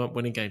and they weren't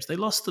winning games. They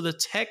lost to the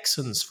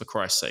Texans, for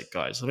Christ's sake,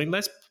 guys. I mean,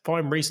 let's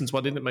find reasons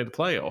why they didn't make the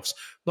playoffs.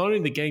 Not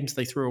only the games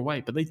they threw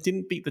away, but they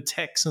didn't beat the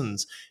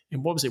Texans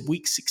in,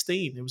 week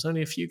 16. There was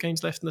only a few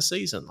games left in the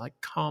season. Like,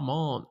 come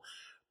on.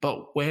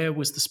 But where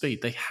was the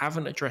speed? They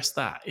haven't addressed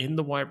that. In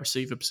the wide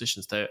receiver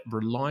positions, they're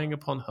relying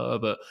upon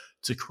Herbert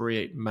to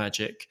create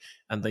magic,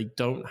 and they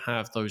don't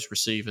have those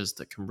receivers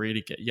that can really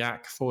get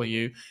yak for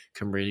you,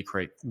 can really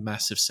create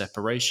massive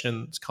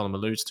separation. As Colin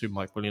alludes to,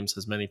 Mike Williams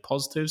has many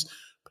positives,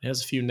 but he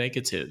has a few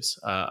negatives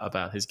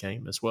about his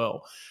game as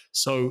well.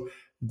 So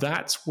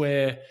that's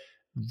where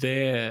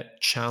their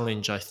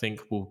challenge, I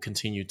think, will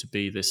continue to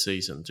be this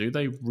season. Do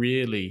they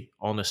really,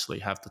 honestly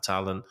have the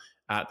talent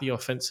at the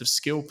offensive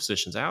skill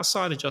positions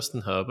outside of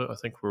Justin Herbert? I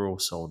think we're all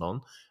sold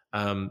on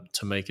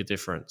to make a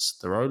difference.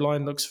 Their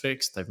O-line looks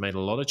fixed. They've made a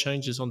lot of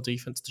changes on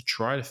defense to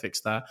try to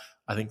fix that.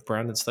 I think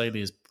Brandon Staley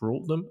has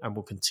brought them and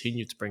will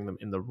continue to bring them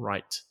in the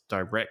right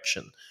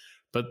direction.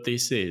 But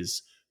this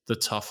is the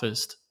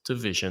toughest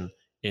division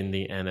in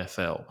the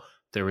NFL.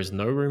 There is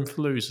no room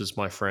for losers,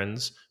 my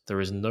friends.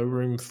 There is no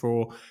room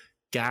for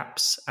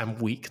gaps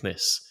and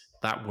weakness.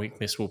 That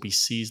weakness will be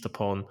seized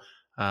upon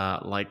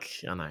like,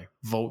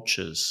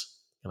 vultures,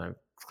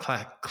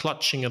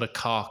 clutching at a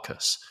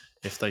carcass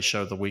if they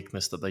show the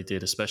weakness that they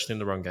did, especially in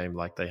the run game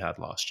like they had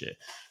last year.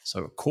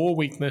 So a core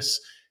weakness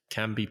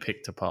can be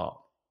picked apart.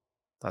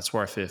 That's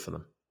where I fear for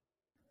them.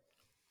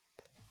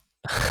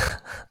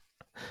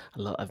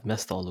 I've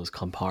missed all those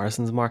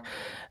comparisons, Mark.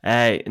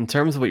 In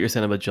terms of what you're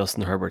saying about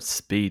Justin Herbert's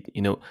speed,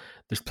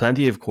 there's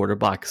plenty of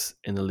quarterbacks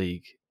in the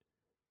league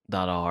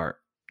that are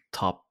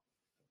top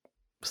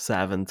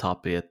 7,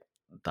 top 8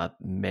 that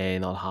may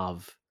not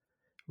have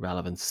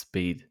relevant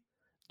speed.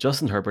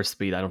 Justin Herbert's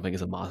speed, I don't think,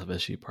 is a massive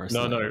issue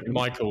personally. No,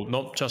 Michael,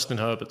 not Justin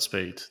Herbert's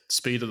speed.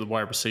 Speed of the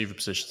wide receiver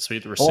position, speed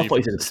of the receiver. I thought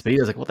you said speed.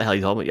 I was like, what the hell are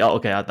you talking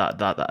about? Yeah,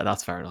 okay,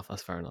 that's fair enough.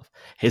 That's fair enough.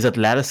 His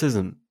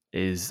athleticism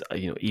is,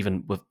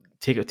 even with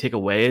take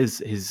away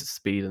his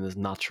speed and his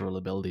natural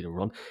ability to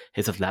run,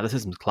 his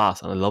athleticism is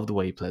class, and I love the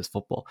way he plays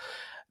football.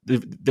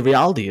 The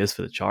reality is,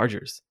 for the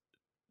Chargers,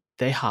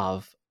 they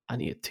have an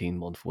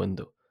 18-month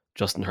window.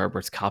 Justin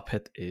Herbert's cap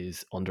hit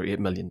is under $8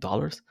 million.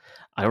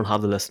 I don't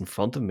have the list in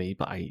front of me,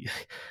 but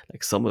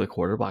like some of the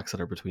quarterbacks that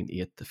are between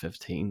 8 to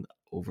 15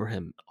 over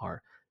him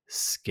are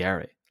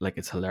scary. Like,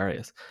 it's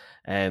hilarious.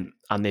 And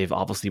they've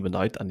obviously been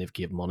out and they've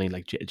given money.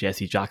 Like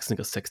Jesse Jackson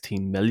got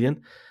 $16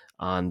 million,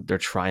 and they're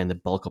trying to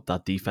bulk up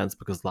that defense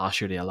because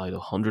last year they allowed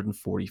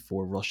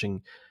 144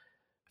 rushing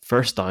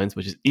first downs,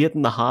 which is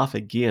 8.5 a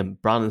game.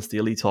 Brandon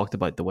Staley talked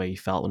about the way he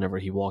felt whenever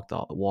he walked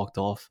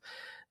off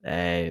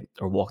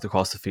or walked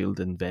across the field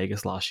in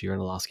Vegas last year in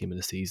the last game of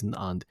the season,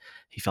 and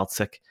he felt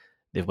sick.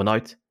 They've went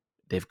out.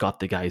 They've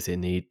got the guys they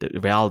need. The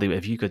reality,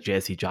 if you got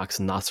J.C.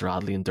 Jackson, Nasser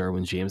Adley, and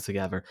Derwin James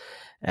together,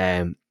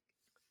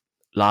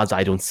 lads,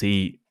 I don't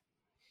see...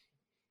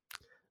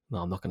 No,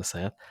 I'm not going to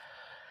say it.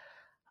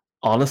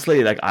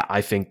 Honestly, like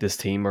I think this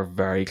team are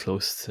very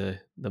close to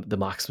the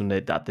maximum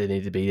that they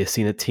need to be. They've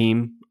seen a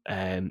team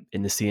in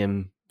the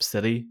same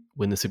city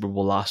win the Super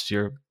Bowl last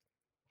year.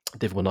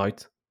 They've went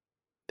out.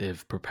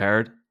 They've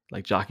prepared,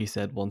 like Jackie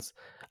said once,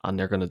 and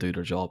they're going to do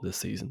their job this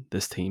season.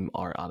 This team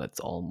are at its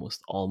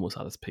almost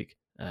at its peak.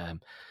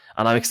 And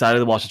I'm excited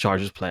to watch the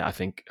Chargers play. I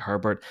think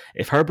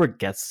if Herbert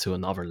gets to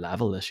another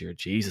level this year,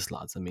 Jesus,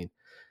 lads, I mean,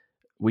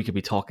 we could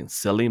be talking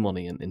silly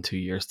money in 2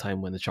 years'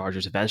 time when the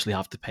Chargers eventually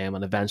have to pay him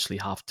and eventually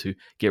have to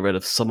get rid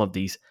of some of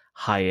these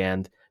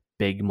high-end,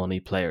 big money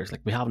players.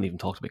 Like, we haven't even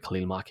talked about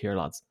Khalil Mack here,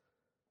 lads.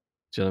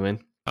 Do you know what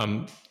I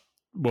mean?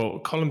 Well,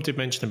 Colin did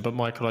mention him, but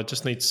Michael, I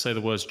just need to say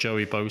the words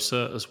Joey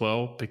Bosa as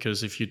well,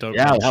 because if you don't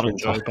mention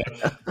Joey,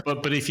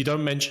 but if you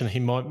don't mention, he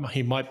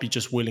might be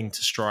just willing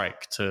to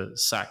strike to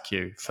sack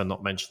you for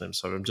not mentioning him.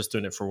 So I'm just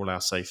doing it for all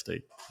our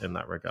safety in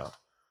that regard.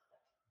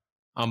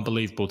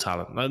 unbelievable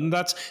talent. And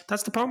that's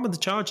the problem with the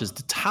Chargers.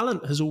 The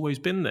talent has always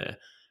been there.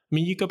 I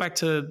mean, you go back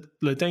to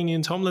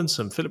LaDainian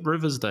Tomlinson, Philip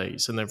Rivers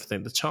days and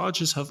everything. The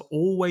Chargers have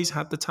always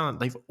had the talent.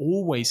 They've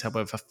always,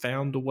 however,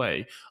 found a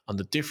way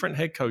under different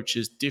head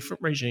coaches,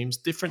 different regimes,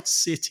 different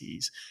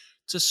cities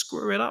to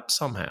screw it up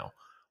somehow.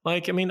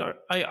 Like, I mean,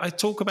 I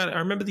talk about it. I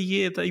remember the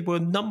year they were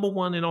number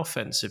one in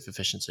offensive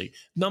efficiency,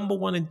 number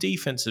one in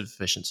defensive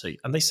efficiency,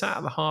 and they sat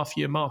at the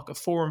half-year mark at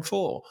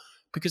 4-4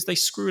 because they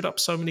screwed up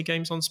so many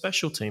games on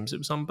special teams. It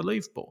was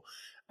unbelievable.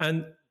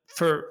 And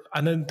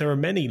then there are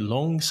many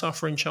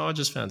long-suffering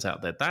Chargers fans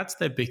out there. That's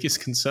their biggest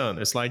concern.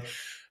 It's like,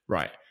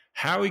 right,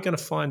 how are we going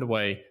to find a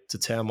way to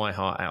tear my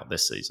heart out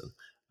this season?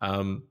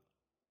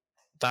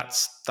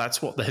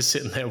 That's what they're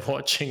sitting there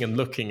watching and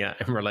looking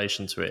at in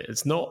relation to it.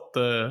 It's not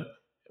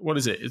what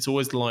is it? It's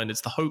always the line.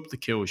 It's the hope that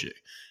kills you.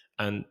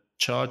 And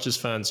Chargers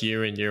fans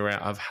year in, year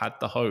out have had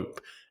the hope,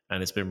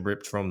 and it's been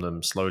ripped from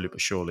them slowly but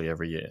surely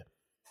every year.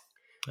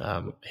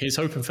 Here's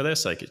hoping for their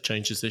sake it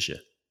changes this year.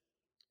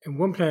 And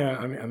one player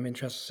I'm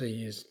interested to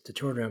see is the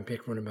third round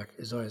pick running back,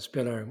 Isaiah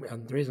Spiller.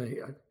 And the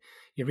reason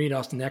you read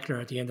Austin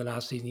Eckler at the end of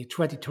last season, he had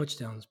 20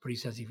 touchdowns, but he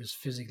says he was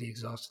physically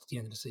exhausted at the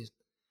end of the season.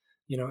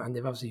 And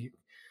they've obviously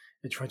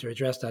trying to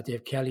address that. They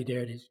have Kelly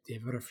there. They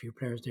have other few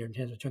players there in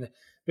terms of trying to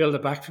build a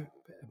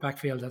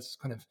backfield that's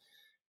kind of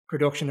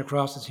production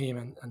across the team.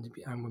 And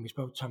when we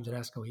spoke to Tom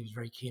Tedesco, he was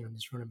very keen on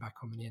this running back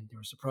coming in. They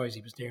were surprised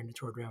he was there in the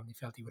third round. They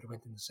felt he would have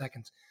went in the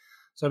second.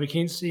 So I'll be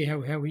keen to see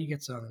how he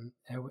gets on and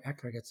how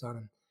Eckler gets on.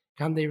 And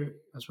can they,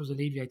 I suppose,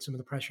 alleviate some of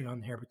the pressure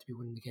on Herbert to be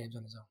winning the games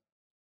on his own?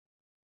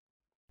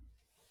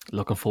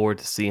 Looking forward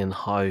to seeing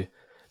how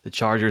the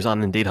Chargers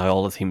and indeed how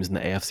all the teams in the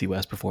AFC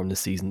West perform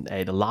this season.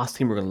 The last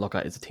team we're going to look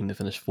at is a team that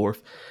finished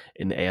fourth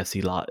in the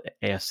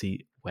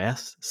AFC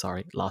West.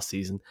 Last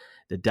season,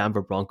 the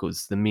Denver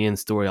Broncos. The main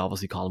story,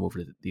 obviously, Colin, over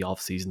the off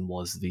season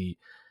was the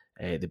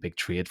big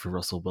trade for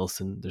Russell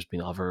Wilson. There's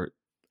been other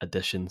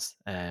additions.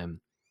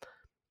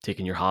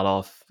 Taking your hat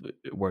off,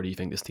 where do you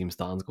think this team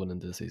stands going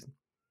into the season?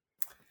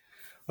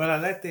 Well,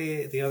 I'll let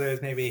the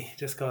others maybe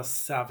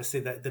discuss, obviously,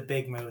 the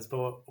big moves.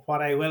 But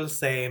what I will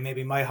say,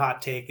 maybe my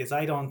hot take, is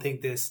I don't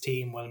think this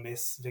team will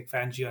miss Vic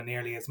Fangio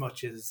nearly as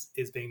much as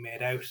is being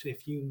made out.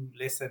 If you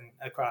listen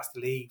across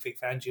the league,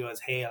 Vic Fangio is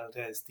hailed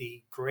as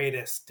the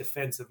greatest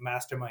defensive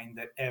mastermind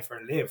that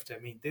ever lived. I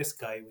mean, this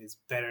guy was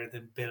better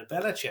than Bill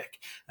Belichick,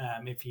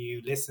 if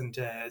you listen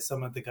to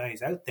some of the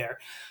guys out there.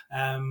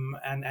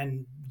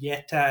 And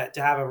yet to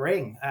have a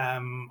ring,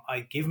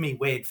 I'd give me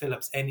Wade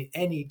Phillips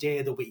any day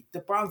of the week. The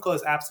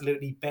Broncos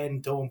absolutely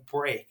bend, don't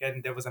break.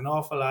 And there was an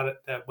awful lot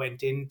that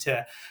went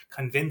into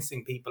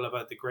convincing people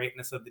about the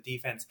greatness of the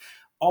defense.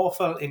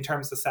 Awful in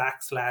terms of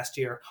sacks last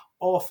year,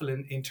 awful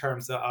in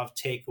terms of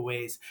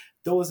takeaways.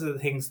 Those are the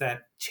things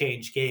that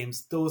change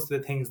games. Those are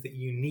the things that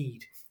you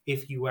need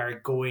if you are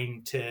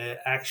going to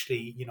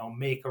actually,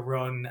 make a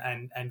run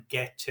and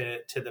get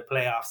to the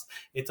playoffs.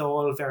 It's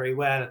all very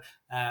well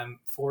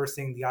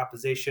forcing the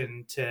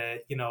opposition to,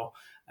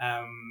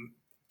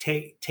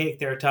 take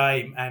their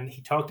time. And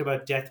he talked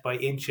about death by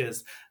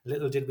inches.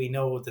 Little did we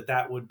know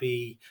that would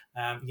be,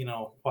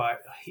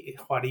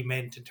 what he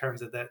meant in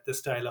terms of the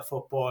style of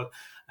football.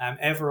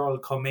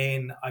 Everall come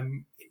in.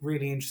 I'm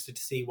really interested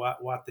to see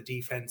what the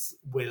defense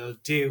will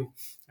do.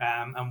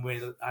 And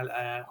when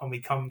we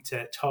come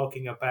to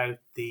talking about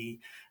the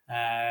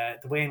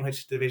way in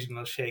which the division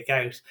will shake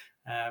out,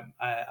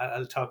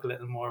 I'll talk a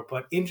little more.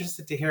 But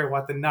interested to hear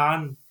what the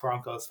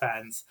non-Broncos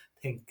fans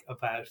think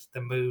about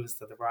the moves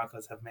that the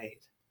Broncos have made.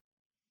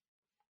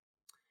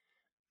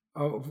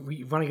 Oh,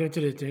 we want to get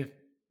into the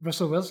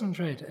Russell Wilson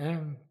trade.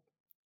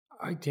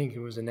 I think it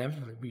was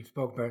inevitable. We've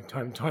spoken about it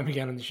time and time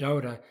again on the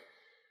show that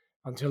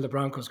until the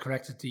Broncos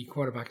corrected the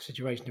quarterback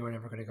situation, they were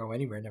never going to go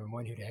anywhere. Never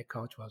mind who the head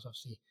coach was.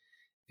 Obviously,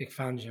 Vic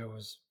Fangio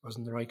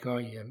wasn't the right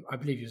guy. I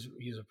believe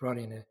he was brought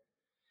in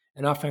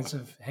an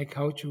offensive head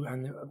coach,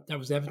 and that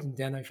was evident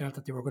then. I felt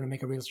that they were going to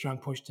make a real strong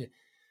push to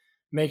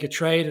make a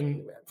trade,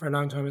 and for a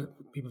long time,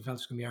 people felt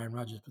it was going to be Aaron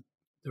Rodgers, but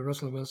the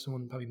Russell Wilson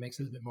one probably makes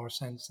a little bit more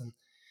sense. And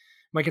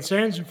my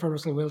concerns for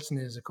Russell Wilson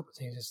is a couple of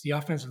things. It's the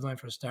offensive line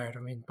for a start. I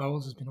mean,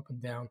 Bowles has been up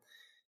and down.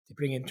 They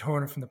bring in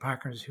Turner from the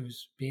Packers,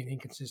 who's been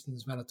inconsistent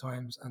as well at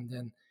times. And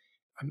then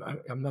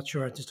I'm not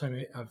sure at this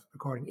time of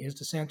recording, is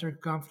the centre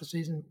gone for the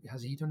season?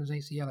 Has he done his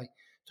ACL? I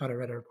thought I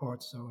read a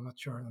report, so I'm not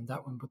sure on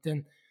that one. But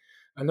then,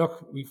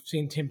 look, we've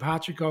seen Tim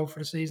Patrick go for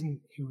the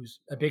season. He was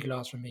a big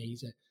loss for me.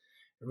 He's a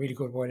really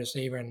good wide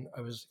receiver, and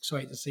I was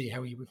excited to see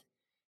how he would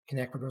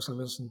connect with Russell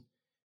Wilson.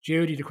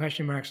 Judy, the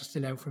question marks are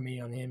still out for me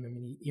on him. I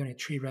mean, he only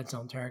had 3 red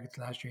zone targets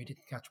last year. He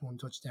didn't catch 1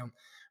 touchdown.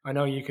 I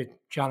know you could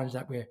challenge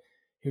that with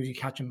who's he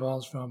catching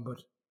balls from,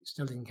 but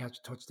still didn't catch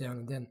a touchdown.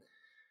 And then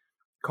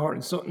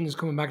Cortland Sutton is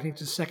coming back. I think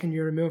it's the second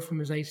year removed from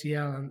his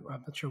ACL, and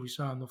I'm not sure we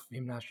saw enough of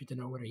him last year to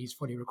know whether he's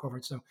fully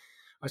recovered. So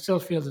I still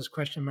feel there's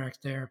question marks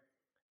there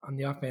on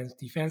the offense.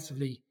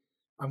 Defensively,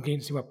 I'm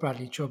keen to see what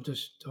Bradley Chubb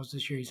does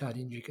this year. He's had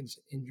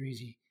injuries.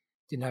 He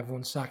didn't have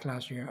 1 sack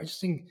last year. I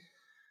just think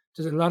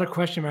there's a lot of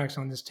question marks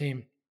on this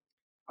team.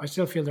 I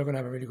still feel they're going to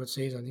have a really good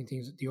season. I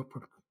think the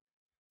upward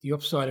the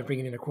upside of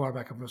bringing in a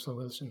quarterback of Russell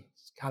Wilson's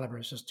caliber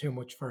is just too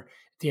much for a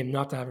team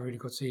not to have a really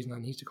good season,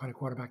 and he's the kind of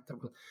quarterback that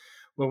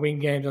will win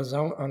games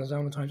on his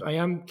own at times. I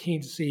am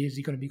keen to see, is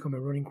he going to become a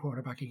running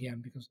quarterback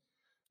again, because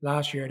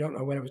last year, I don't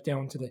know whether it was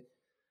down to the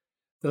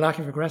lack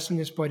of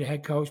aggressiveness by the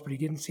head coach, but he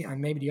didn't see,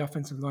 and maybe the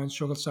offensive line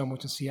struggled so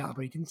much in Seattle,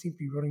 but he didn't seem to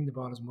be running the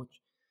ball as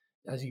much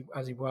as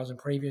he was in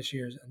previous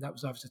years, and that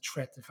was obviously a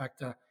threat. The fact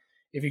that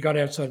if he got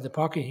outside of the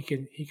pocket,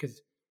 he could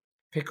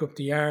pick up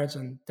the yards,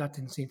 and that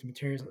didn't seem to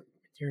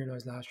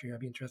materialize last year.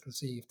 I'd be interested to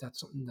see if that's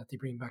something that they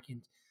bring back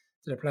into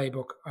the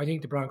playbook. I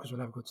think the Broncos will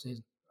have a good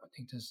season. I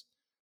think there's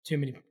too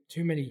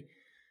many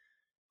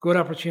good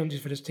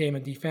opportunities for this team,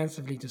 and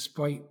defensively,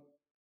 despite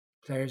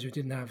players who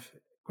didn't have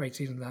great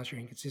seasons last year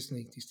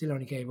inconsistently, they still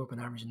only gave up an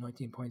average of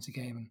 19 points a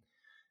game, and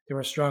they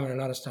were strong in a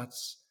lot of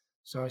stats.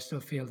 So I still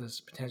feel there's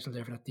potential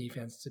there for that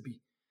defense to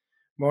be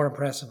more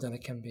impressive than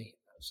it can be.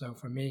 So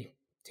for me,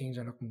 teams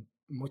are looking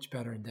much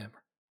better in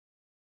Denver.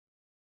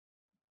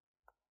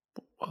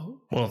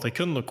 Well, they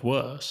couldn't look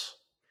worse.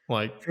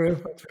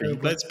 True.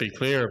 Let's be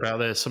clear about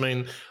this. I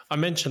mean, I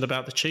mentioned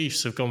about the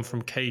Chiefs have gone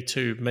from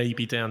K2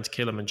 maybe down to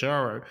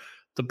Kilimanjaro.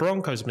 The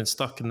Broncos have been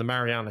stuck in the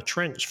Mariana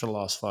Trench for the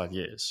last 5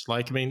 years.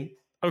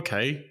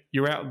 Okay,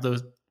 you're out at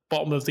the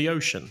bottom of the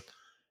ocean.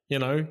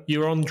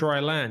 You're on dry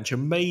land. You're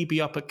maybe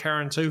up at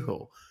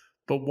Karantuhul.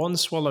 But one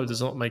swallow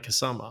does not make a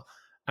summer.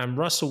 And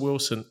Russell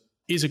Wilson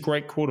is a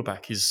great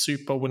quarterback. He's a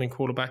Super Bowl winning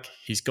quarterback.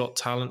 He's got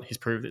talent. He's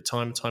proved it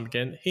time and time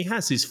again. He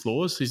has his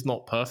flaws. He's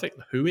not perfect.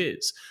 Who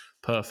is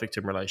perfect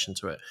in relation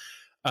to it?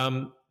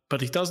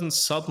 But he doesn't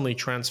suddenly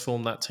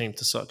transform that team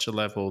to such a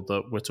level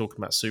that we're talking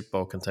about Super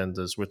Bowl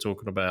contenders. We're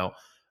talking about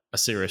a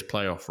serious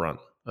playoff run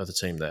of the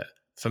team there.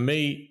 For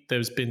me,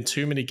 there's been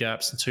too many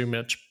gaps and too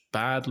much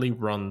badly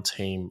run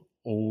team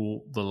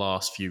all the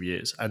last few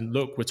years. And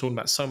look, we're talking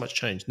about so much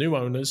change. New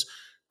owners,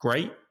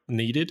 great,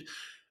 needed.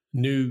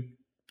 New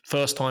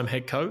first-time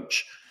head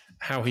coach,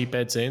 how he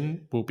beds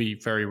in will be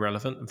very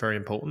relevant and very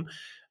important.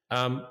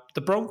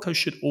 The Broncos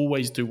should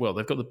always do well.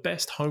 They've got the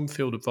best home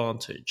field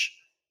advantage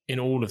in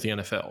all of the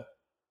NFL.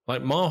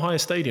 Mile High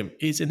Stadium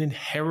is an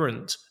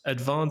inherent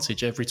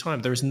advantage every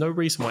time. There is no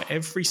reason why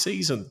every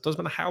season,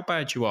 doesn't matter how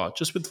bad you are,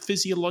 just with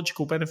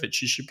physiological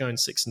benefits, you should go in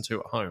 6-2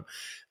 at home.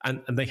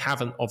 And they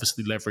haven't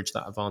obviously leveraged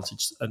that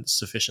advantage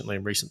sufficiently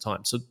in recent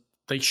times. So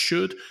they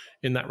should,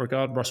 in that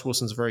regard. Russ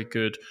Wilson's a very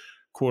good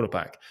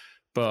quarterback.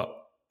 But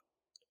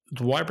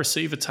the wide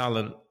receiver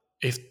talent,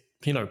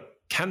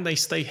 can they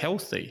stay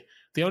healthy?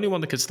 The only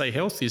one that could stay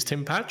healthy is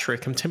Tim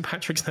Patrick, and Tim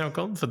Patrick's now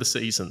gone for the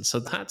season. So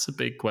that's a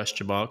big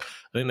question mark.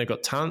 I think they've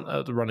got talent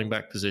at the running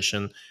back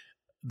position.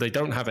 They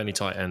don't have any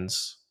tight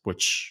ends,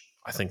 which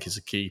I think is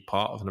a key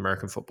part of an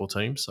American football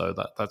team. So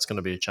that's going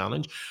to be a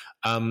challenge.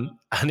 And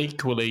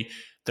equally,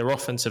 their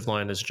offensive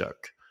line is a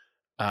joke.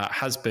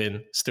 Has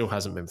been, still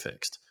hasn't been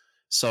fixed.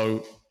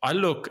 So I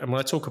look, and when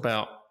I talk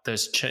about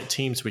there's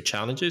teams with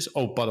challenges.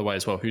 Oh, by the way,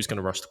 as well, who's going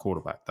to rush the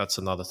quarterback? That's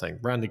another thing.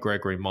 Randy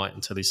Gregory might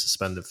until he's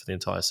suspended for the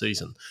entire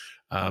season.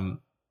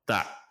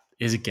 That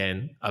is,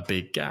 again, a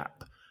big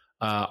gap.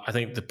 I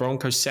think the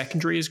Broncos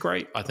secondary is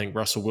great. I think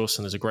Russell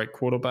Wilson is a great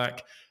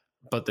quarterback,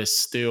 but there's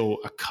still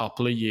a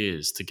couple of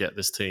years to get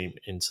this team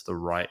into the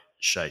right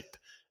shape.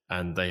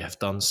 And they have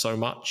done so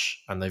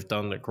much, and they've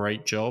done a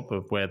great job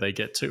of where they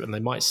get to. And they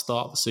might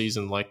start the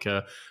season like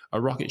a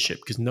rocket ship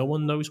because no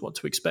one knows what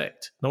to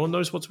expect. No one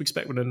knows what to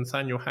expect with a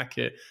Nathaniel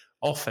Hackett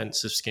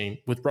offensive scheme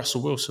with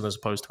Russell Wilson as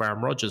opposed to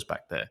Aaron Rodgers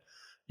back there.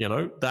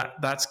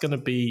 That's going to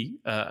be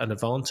an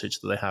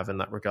advantage that they have in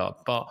that regard.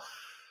 But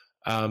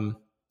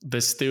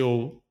there's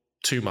still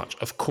too much.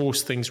 Of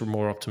course, things were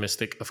more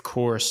optimistic. Of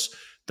course,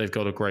 they've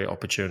got a great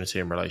opportunity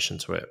in relation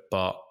to it.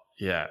 But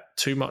yeah,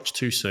 too much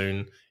too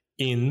soon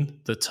in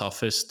the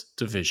toughest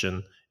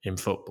division in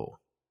football.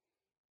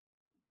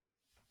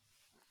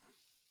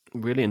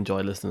 Really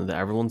enjoy listening to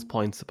everyone's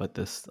points about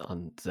this,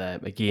 and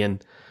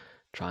again,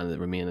 trying to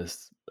remain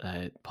as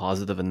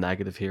positive and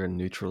negative here and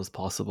neutral as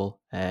possible.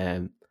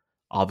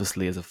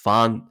 Obviously, as a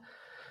fan,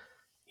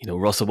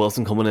 Russell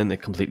Wilson coming in,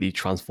 it completely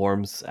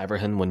transforms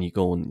everything. When you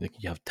go and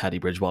you have Teddy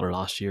Bridgewater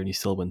last year and you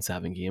still win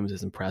 7 games,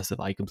 is impressive.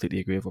 I completely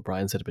agree with what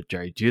Brian said about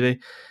Jerry Jeudy.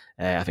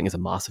 I think it's a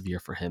massive year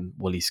for him.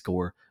 Will he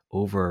score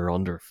over or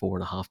under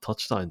 4.5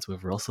 touchdowns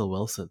with Russell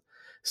Wilson?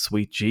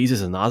 Sweet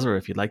Jesus of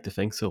Nazareth, if you'd like to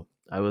think so.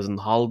 I was on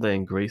holiday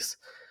in Greece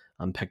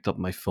and picked up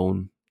my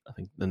phone, I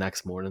think the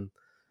next morning,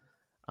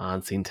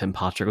 and seen Tim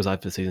Patrick was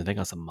out for the season. I think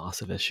that's a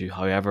massive issue.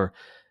 However,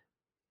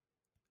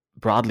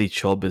 Bradley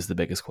Chubb is the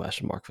biggest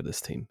question mark for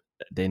this team.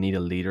 They need a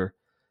leader,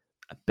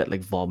 a bit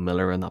like Von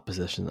Miller in that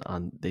position,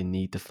 and they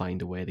need to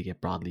find a way to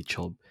get Bradley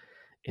Chubb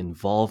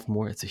involved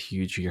more. It's a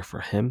huge year for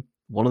him.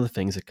 One of the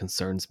things that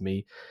concerns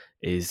me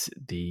is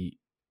the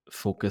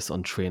focus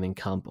on training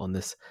camp, on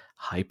this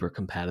hyper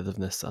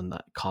competitiveness, and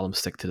that column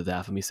stick to the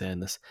death of me saying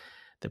this.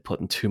 They're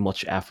putting too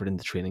much effort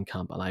into training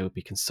camp, and I would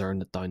be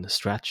concerned that down the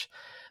stretch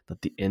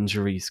that the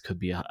injuries could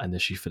be an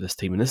issue for this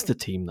team. And this is the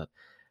team that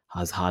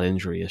has had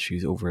injury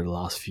issues over the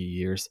last few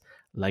years,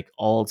 like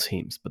all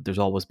teams, but there's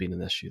always been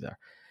an issue there.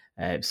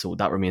 So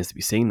that remains to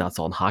be seen. That's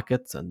on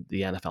Hackett, and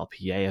the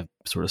NFLPA have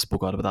sort of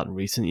spoke out about that in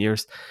recent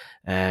years.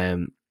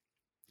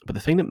 But the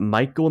thing that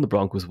might go in the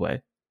Broncos'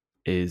 way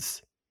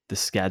is the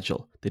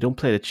schedule. They don't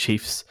play the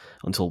Chiefs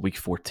until week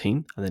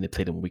 14, and then they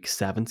play them week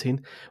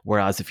 17.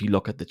 Whereas if you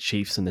look at the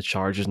Chiefs and the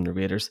Chargers and the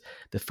Raiders,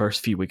 the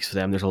first few weeks for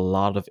them, there's a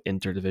lot of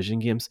interdivision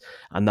games,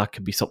 and that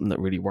could be something that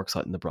really works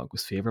out in the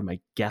Broncos' favor.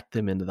 Might get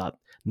them into that,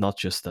 not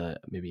just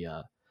maybe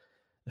a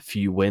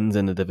few wins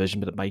in the division,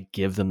 but it might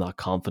give them that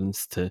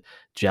confidence to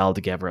gel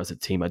together as a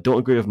team. I don't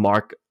agree with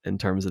Mark in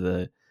terms of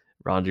the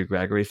Randy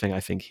Gregory thing. I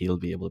think he'll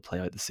be able to play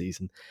out the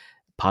season.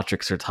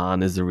 Patrick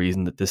Surtain is the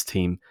reason that this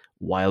team,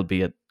 while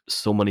be it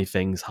so many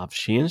things have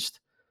changed,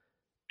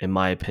 in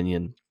my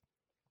opinion,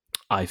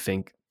 I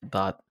think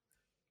that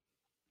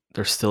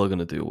they're still going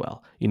to do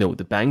well. You know,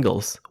 the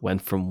Bengals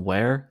went from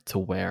where to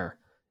where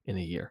in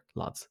a year,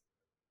 lads.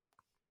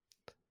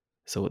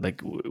 So,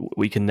 like,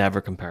 we can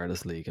never compare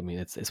this league. I mean,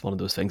 it's one of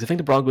those things. I think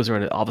the Broncos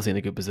are obviously in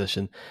a good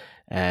position,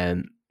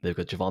 and they've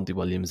got Javonte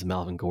Williams and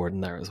Melvin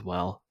Gordon there as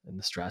well in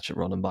the stretch at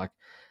running back.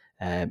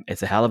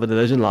 It's a hell of a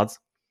division, lads.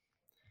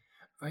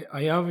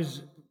 I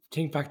always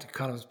think back to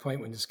Colin's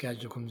point when the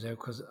schedule comes out,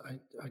 because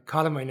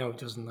Colin, I know,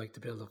 doesn't like to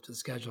build up to the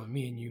schedule.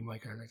 Me and you,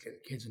 Mike, are like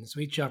kids in the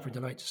sweet shop for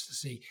delight just to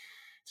see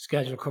the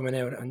schedule coming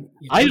out. And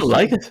I don't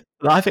like it.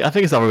 I think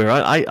it's the other way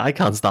around. I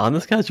can't stand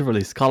the schedule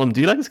release. Colin,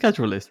 do you like the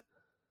schedule release?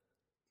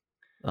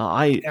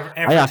 I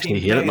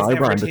actually hate it now,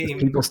 Brian,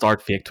 because people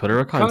start fake Twitter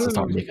accounts and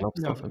start making up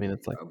stuff. I mean,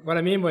 it's like, what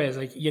I mean by it is,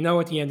 like, you know,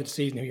 at the end of the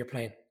season who you're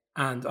playing,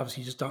 and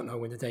obviously you just don't know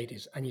when the date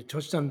is. And you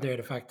touched on there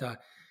the fact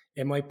that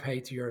it might pay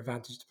to your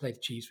advantage to play the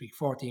Chiefs week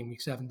 14, week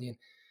 17.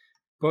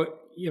 But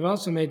you've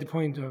also made the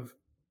point of,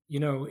 you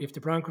know, if the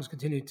Broncos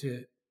continue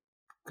to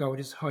go with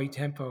this high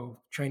tempo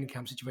training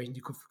camp situation,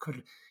 you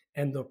could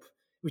end up,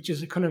 which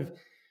is a kind of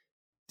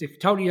the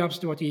totally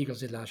opposite to what the Eagles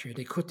did last year.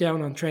 They cut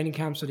down on training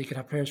camp so they could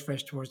have players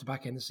fresh towards the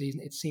back end of the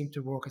season. It seemed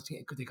to work as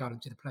they got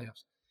into the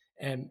playoffs.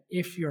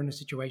 If you're in a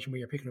situation where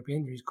you're picking up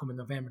injuries coming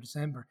November,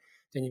 December,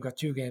 then you've got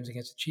 2 games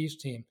against the Chiefs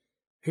team,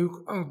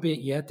 who,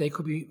 albeit they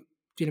could be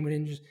dealing with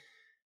injuries.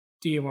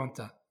 Do you want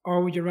that?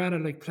 Or would you rather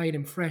like play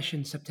them fresh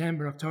in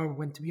September, October,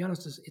 when, to be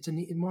honest, it's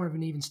more of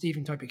an even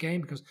Steven type of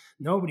game because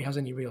nobody has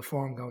any real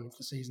form going into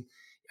the season?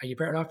 Are you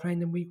better off playing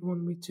them week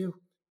 1, week 2?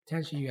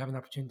 Potentially you have an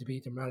opportunity to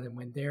beat them rather than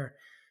when they're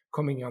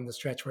coming on the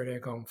stretch where they're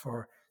going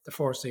for the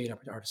 4th seed or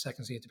the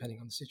 2nd seed, depending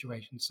on the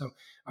situation. So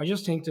I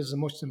just think there's a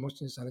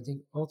muchness, and I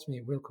think ultimately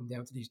it will come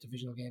down to these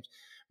divisional games.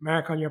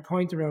 Mark, on your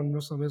point around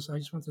Russell Wilson, I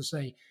just want to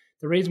say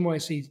the reason why I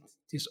see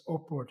this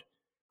upward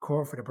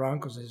core for the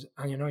Broncos is,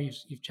 and you know,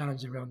 you've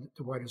challenged around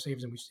the wide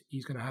receivers and which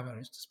he's going to have at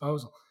his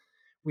disposal.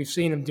 We've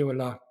seen him do a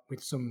lot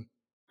with some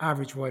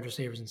average wide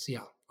receivers in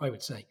Seattle, I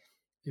would say.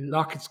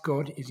 Lockett's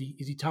good. Is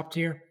he top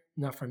tier?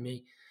 Not for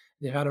me.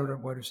 They've had other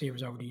wide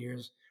receivers over the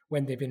years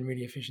when they've been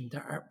really efficient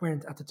that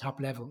weren't at the top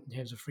level in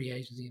terms of free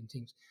agency and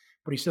things,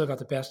 but he still got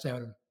the best out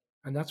of them.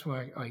 And that's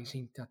why I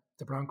think that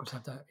the Broncos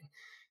have that.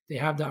 They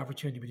have that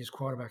opportunity with this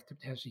quarterback to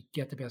potentially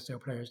get the best out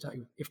of players that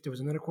if there was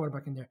another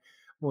quarterback in there,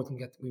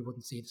 we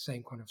wouldn't see the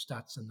same kind of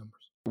stats and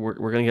numbers. We're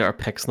going to get our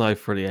picks now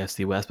for the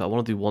AFC West, but I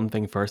want to do one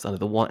thing first, and I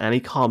don't want any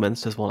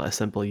comments, just want a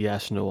simple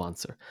yes/no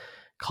answer.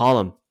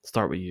 Colin,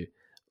 start with you.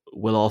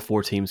 Will all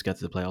 4 teams get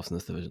to the playoffs in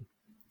this division?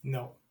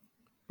 No.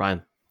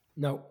 Brian?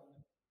 No.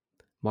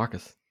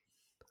 Marcus?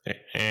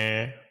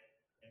 No.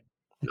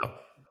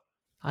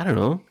 I don't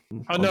know.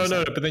 Oh,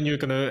 no, but then you're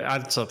going to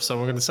add stuff. So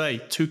I'm going to say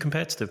too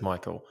competitive,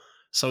 Michael.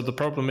 So the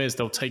problem is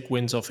they'll take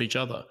wins off each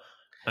other.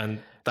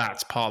 And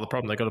that's part of the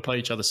problem. They've got to play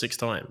each other 6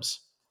 times.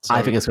 So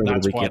I think it's going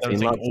to be week 18. I don't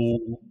think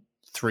all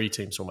 3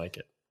 teams will make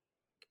it.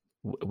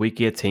 Week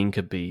 18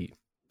 could be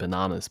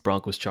bananas.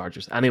 Broncos,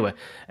 Chargers. Anyway,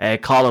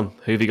 Colin,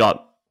 who have you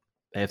got?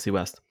 AFC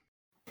West.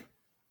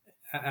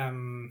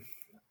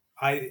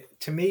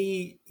 To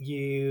me,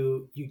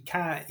 you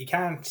can't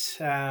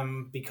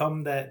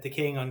become the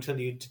king until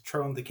you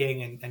dethrone the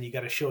king, and you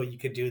got to show you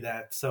could do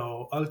that.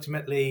 So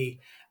ultimately,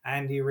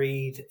 Andy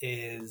Reid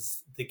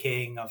is the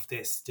king of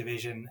this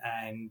division,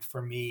 and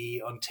for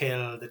me,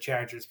 until the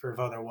Chargers prove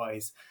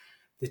otherwise,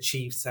 the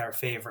Chiefs are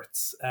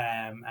favourites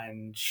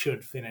and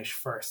should finish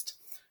first.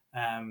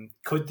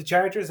 Could the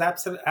Chargers?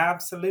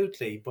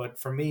 Absolutely, but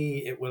for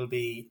me, it will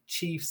be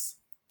Chiefs,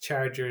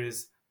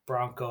 Chargers,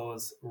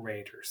 Broncos,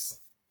 Raiders.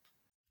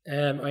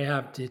 I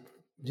have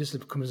this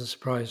will come as a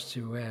surprise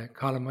to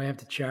Colin. I have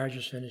the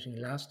Chargers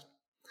finishing last.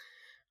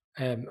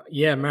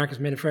 Mark has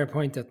made a fair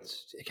point that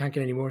it can't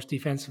get any worse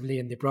defensively,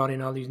 and they brought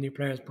in all these new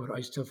players, but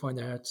I still find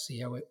it hard to see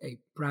how a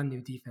brand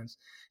new defense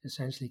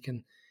essentially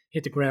can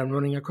hit the ground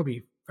running. I could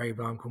be very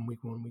wrong come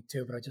week 1, week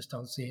 2, but I just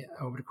don't see it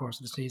over the course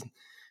of the season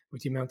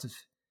with the amount of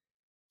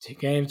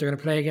games they're going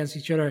to play against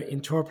each other.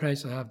 In third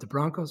place, I have the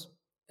Broncos.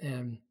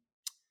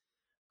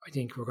 I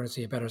think we're going to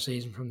see a better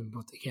season from them,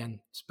 but again,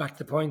 it's back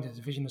to the point. The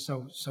division is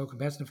so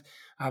competitive.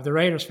 I have the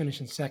Raiders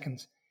finishing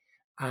 2nd,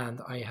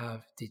 and I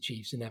have the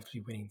Chiefs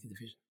inevitably winning the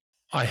division.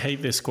 I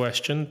hate this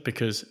question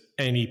because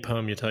any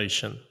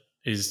permutation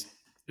is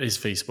is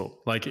feasible.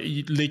 Like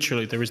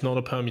literally, there is not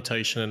a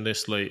permutation in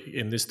this league,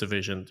 in this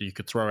division that you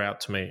could throw out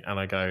to me, and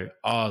I go,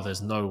 "Oh,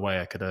 there's no way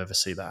I could ever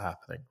see that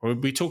happening." Or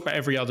we talk about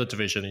every other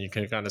division, and you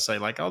can kind of say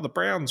like, "Oh, the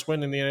Browns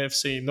win in the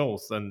AFC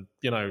North, and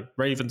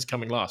Ravens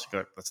coming last." You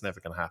go, "That's never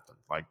going to happen."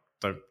 Like,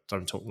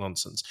 don't talk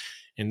nonsense.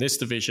 In this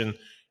division,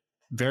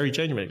 very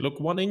genuinely, look,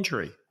 one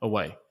injury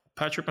away.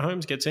 Patrick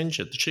Mahomes gets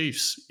injured. The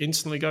Chiefs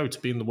instantly go to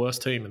being the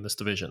worst team in this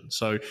division.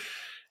 So,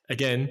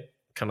 again,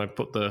 can I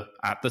put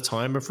at the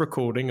time of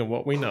recording and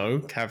what we know,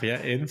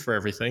 caveat in for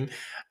everything,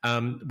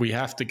 we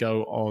have to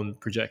go on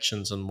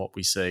projections and what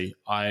we see.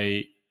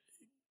 I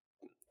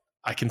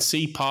can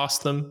see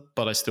past them,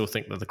 but I still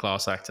think that the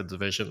class act of the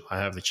division, I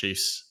have the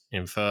Chiefs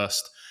in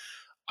first.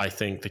 I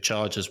think the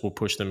Chargers will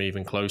push them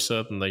even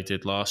closer than they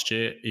did last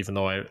year, even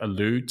though I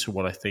allude to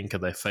what I think are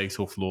their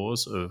fatal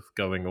flaws of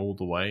going all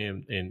the way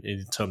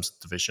in terms of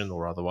division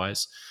or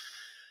otherwise.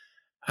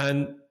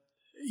 And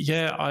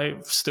yeah, I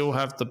still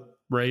have the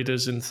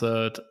Raiders in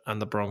third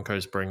and the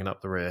Broncos bringing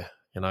up the rear.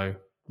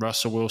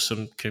 Russell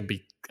Wilson can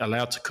be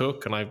allowed to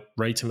cook, and I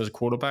rate him as a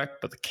quarterback.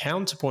 But the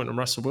counterpoint on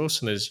Russell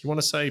Wilson is, you want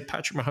to say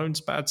Patrick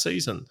Mahomes' bad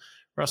season.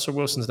 Russell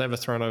Wilson's never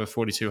thrown over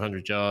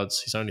 4,200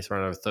 yards. He's only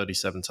thrown over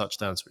 37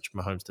 touchdowns, which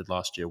Mahomes did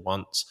last year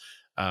once.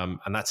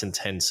 And that's in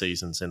 10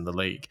 seasons in the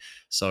league.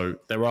 So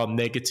there are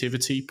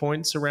negativity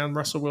points around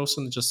Russell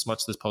Wilson just as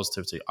much as there's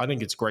positivity. I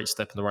think it's a great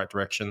step in the right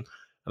direction.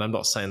 And I'm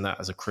not saying that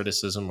as a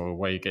criticism or a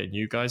way of getting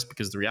you guys,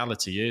 because the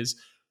reality is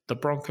the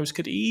Broncos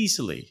could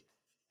easily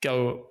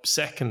go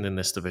second in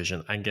this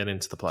division and get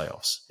into the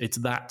playoffs. It's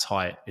that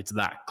tight. It's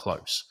that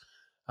close.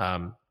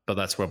 But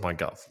that's where my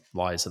gut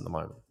lies at the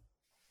moment.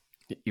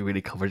 You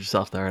really covered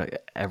yourself there, like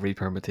every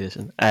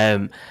permutation.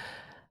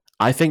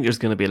 I think there's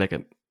going to be like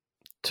a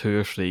 2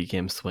 or 3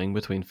 game swing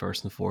between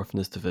first and fourth in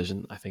this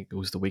division. I think it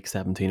goes to week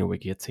 17 or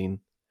week 18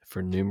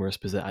 for numerous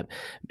positions.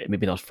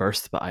 Maybe not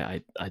first, but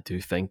I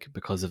do think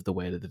because of the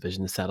way the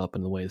division is set up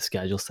and the way the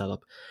schedule's set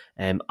up,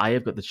 I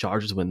have got the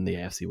Chargers winning the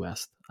AFC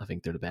West. I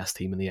think they're the best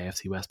team in the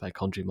AFC West by a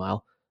country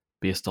mile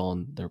based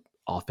on their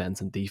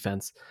offense and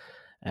defense.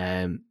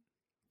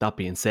 That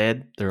being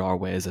said, there are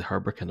ways that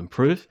Herbert can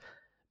improve,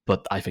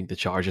 but I think the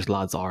Chargers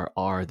lads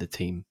are the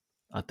team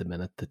at the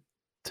minute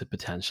to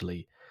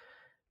potentially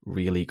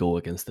really go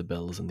against the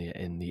Bills in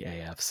the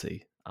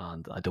AFC.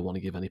 And I don't want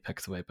to give any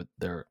picks away, but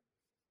they're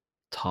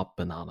top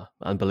banana.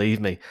 And believe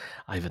me,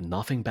 I've had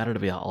nothing better to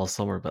be at all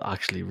summer but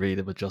actually read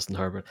about Justin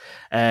Herbert.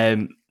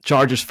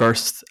 Chargers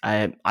first.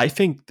 I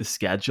think the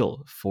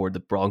schedule for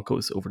the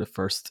Broncos over the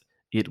first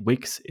 8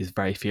 weeks is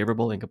very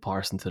favourable in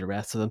comparison to the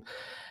rest of them.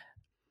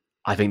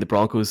 I think the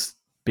Broncos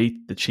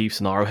beat the Chiefs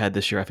in Arrowhead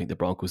this year. I think the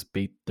Broncos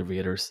beat the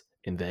Raiders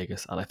in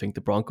Vegas. And I think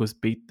the Broncos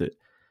beat I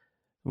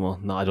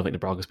don't think the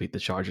Broncos beat the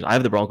Chargers. I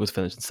have the Broncos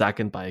finishing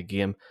second by a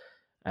game.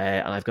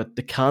 And I've got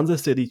the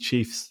Kansas City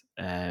Chiefs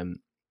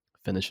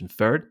finishing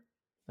third.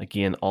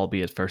 Again,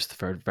 albeit first to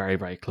third, very,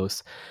 very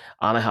close.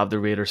 And I have the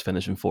Raiders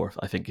finishing fourth.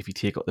 I think if you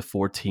take out the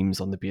 4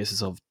 teams on the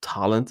basis of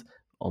talent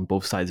on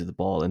both sides of the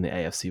ball in the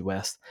AFC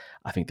West,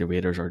 I think the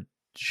Raiders are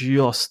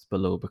just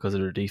below because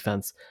of their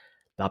defense.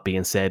 That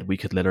being said, we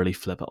could literally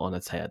flip it on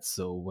its head.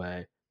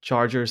 So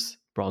Chargers,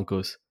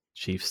 Broncos,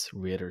 Chiefs,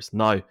 Raiders.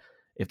 Now,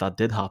 if that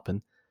did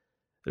happen,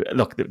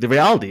 look, the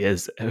reality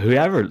is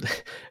whoever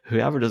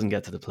doesn't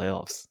get to the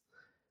playoffs,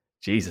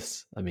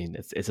 Jesus, I mean,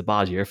 it's a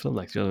bad year for them.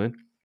 Like, do you know what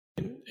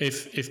I mean?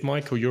 If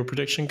Michael, your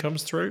prediction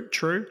comes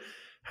true,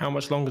 how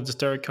much longer does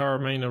Derek Carr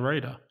remain a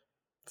Raider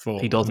for?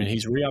 He doesn't. I mean,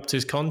 he's re-upped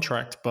his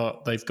contract,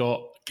 but they've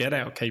got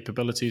get-out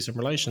capabilities in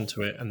relation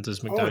to it. And does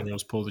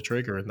McDaniels pull the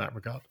trigger in that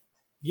regard?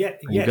 Yeah,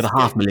 you've got a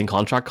 $500,000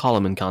 contract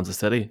column in Kansas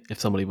City. If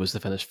somebody was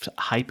to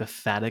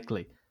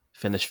hypothetically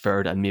finish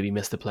third and maybe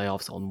miss the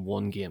playoffs on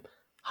 1 game,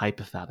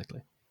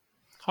 hypothetically.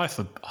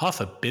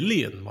 $500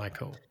 million,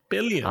 Michael.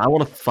 Billion. I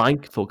want to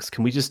thank folks.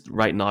 Can we just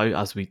right now,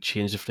 as we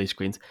change the free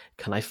screens,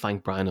 can I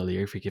thank Brian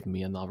O'Leary for giving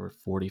me another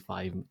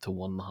 45 to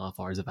 1.5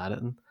 hours of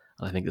editing?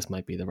 And I think this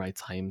might be the right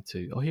time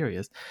to. Oh, here he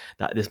is.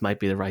 That this might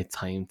be the right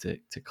time to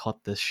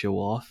cut this show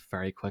off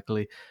very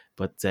quickly.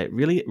 But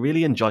really,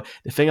 really enjoy.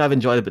 The thing I've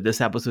enjoyed about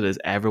this episode is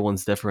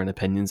everyone's different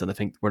opinions, and I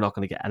think we're not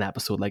going to get an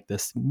episode like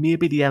this.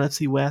 Maybe the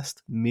NFC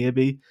West.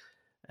 Maybe.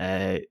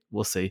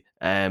 We'll see.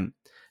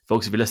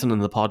 Folks, if you're listening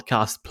to the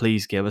podcast,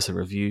 please give us a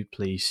review.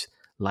 Please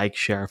like,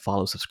 share,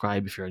 follow,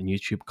 subscribe if you're on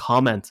YouTube.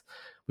 Comment.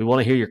 We want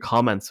to hear your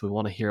comments. We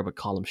want to hear about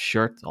Column's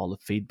shirt, all the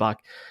feedback,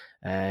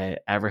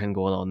 everything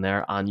going on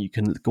there. And you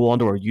can go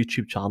onto our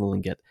YouTube channel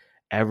and get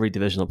every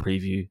divisional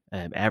preview,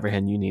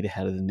 everything you need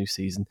ahead of the new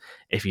season.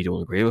 If you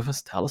don't agree with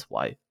us, tell us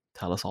why.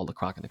 Tell us all the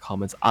crack in the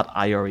comments at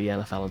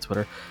IRENFL on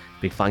Twitter.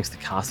 Big thanks to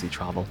Cassie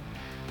Travel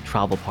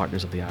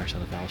partners of the Irish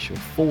NFL Show,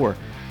 for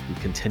the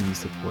continued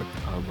support.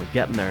 And we're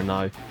getting there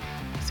now.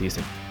 See you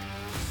soon.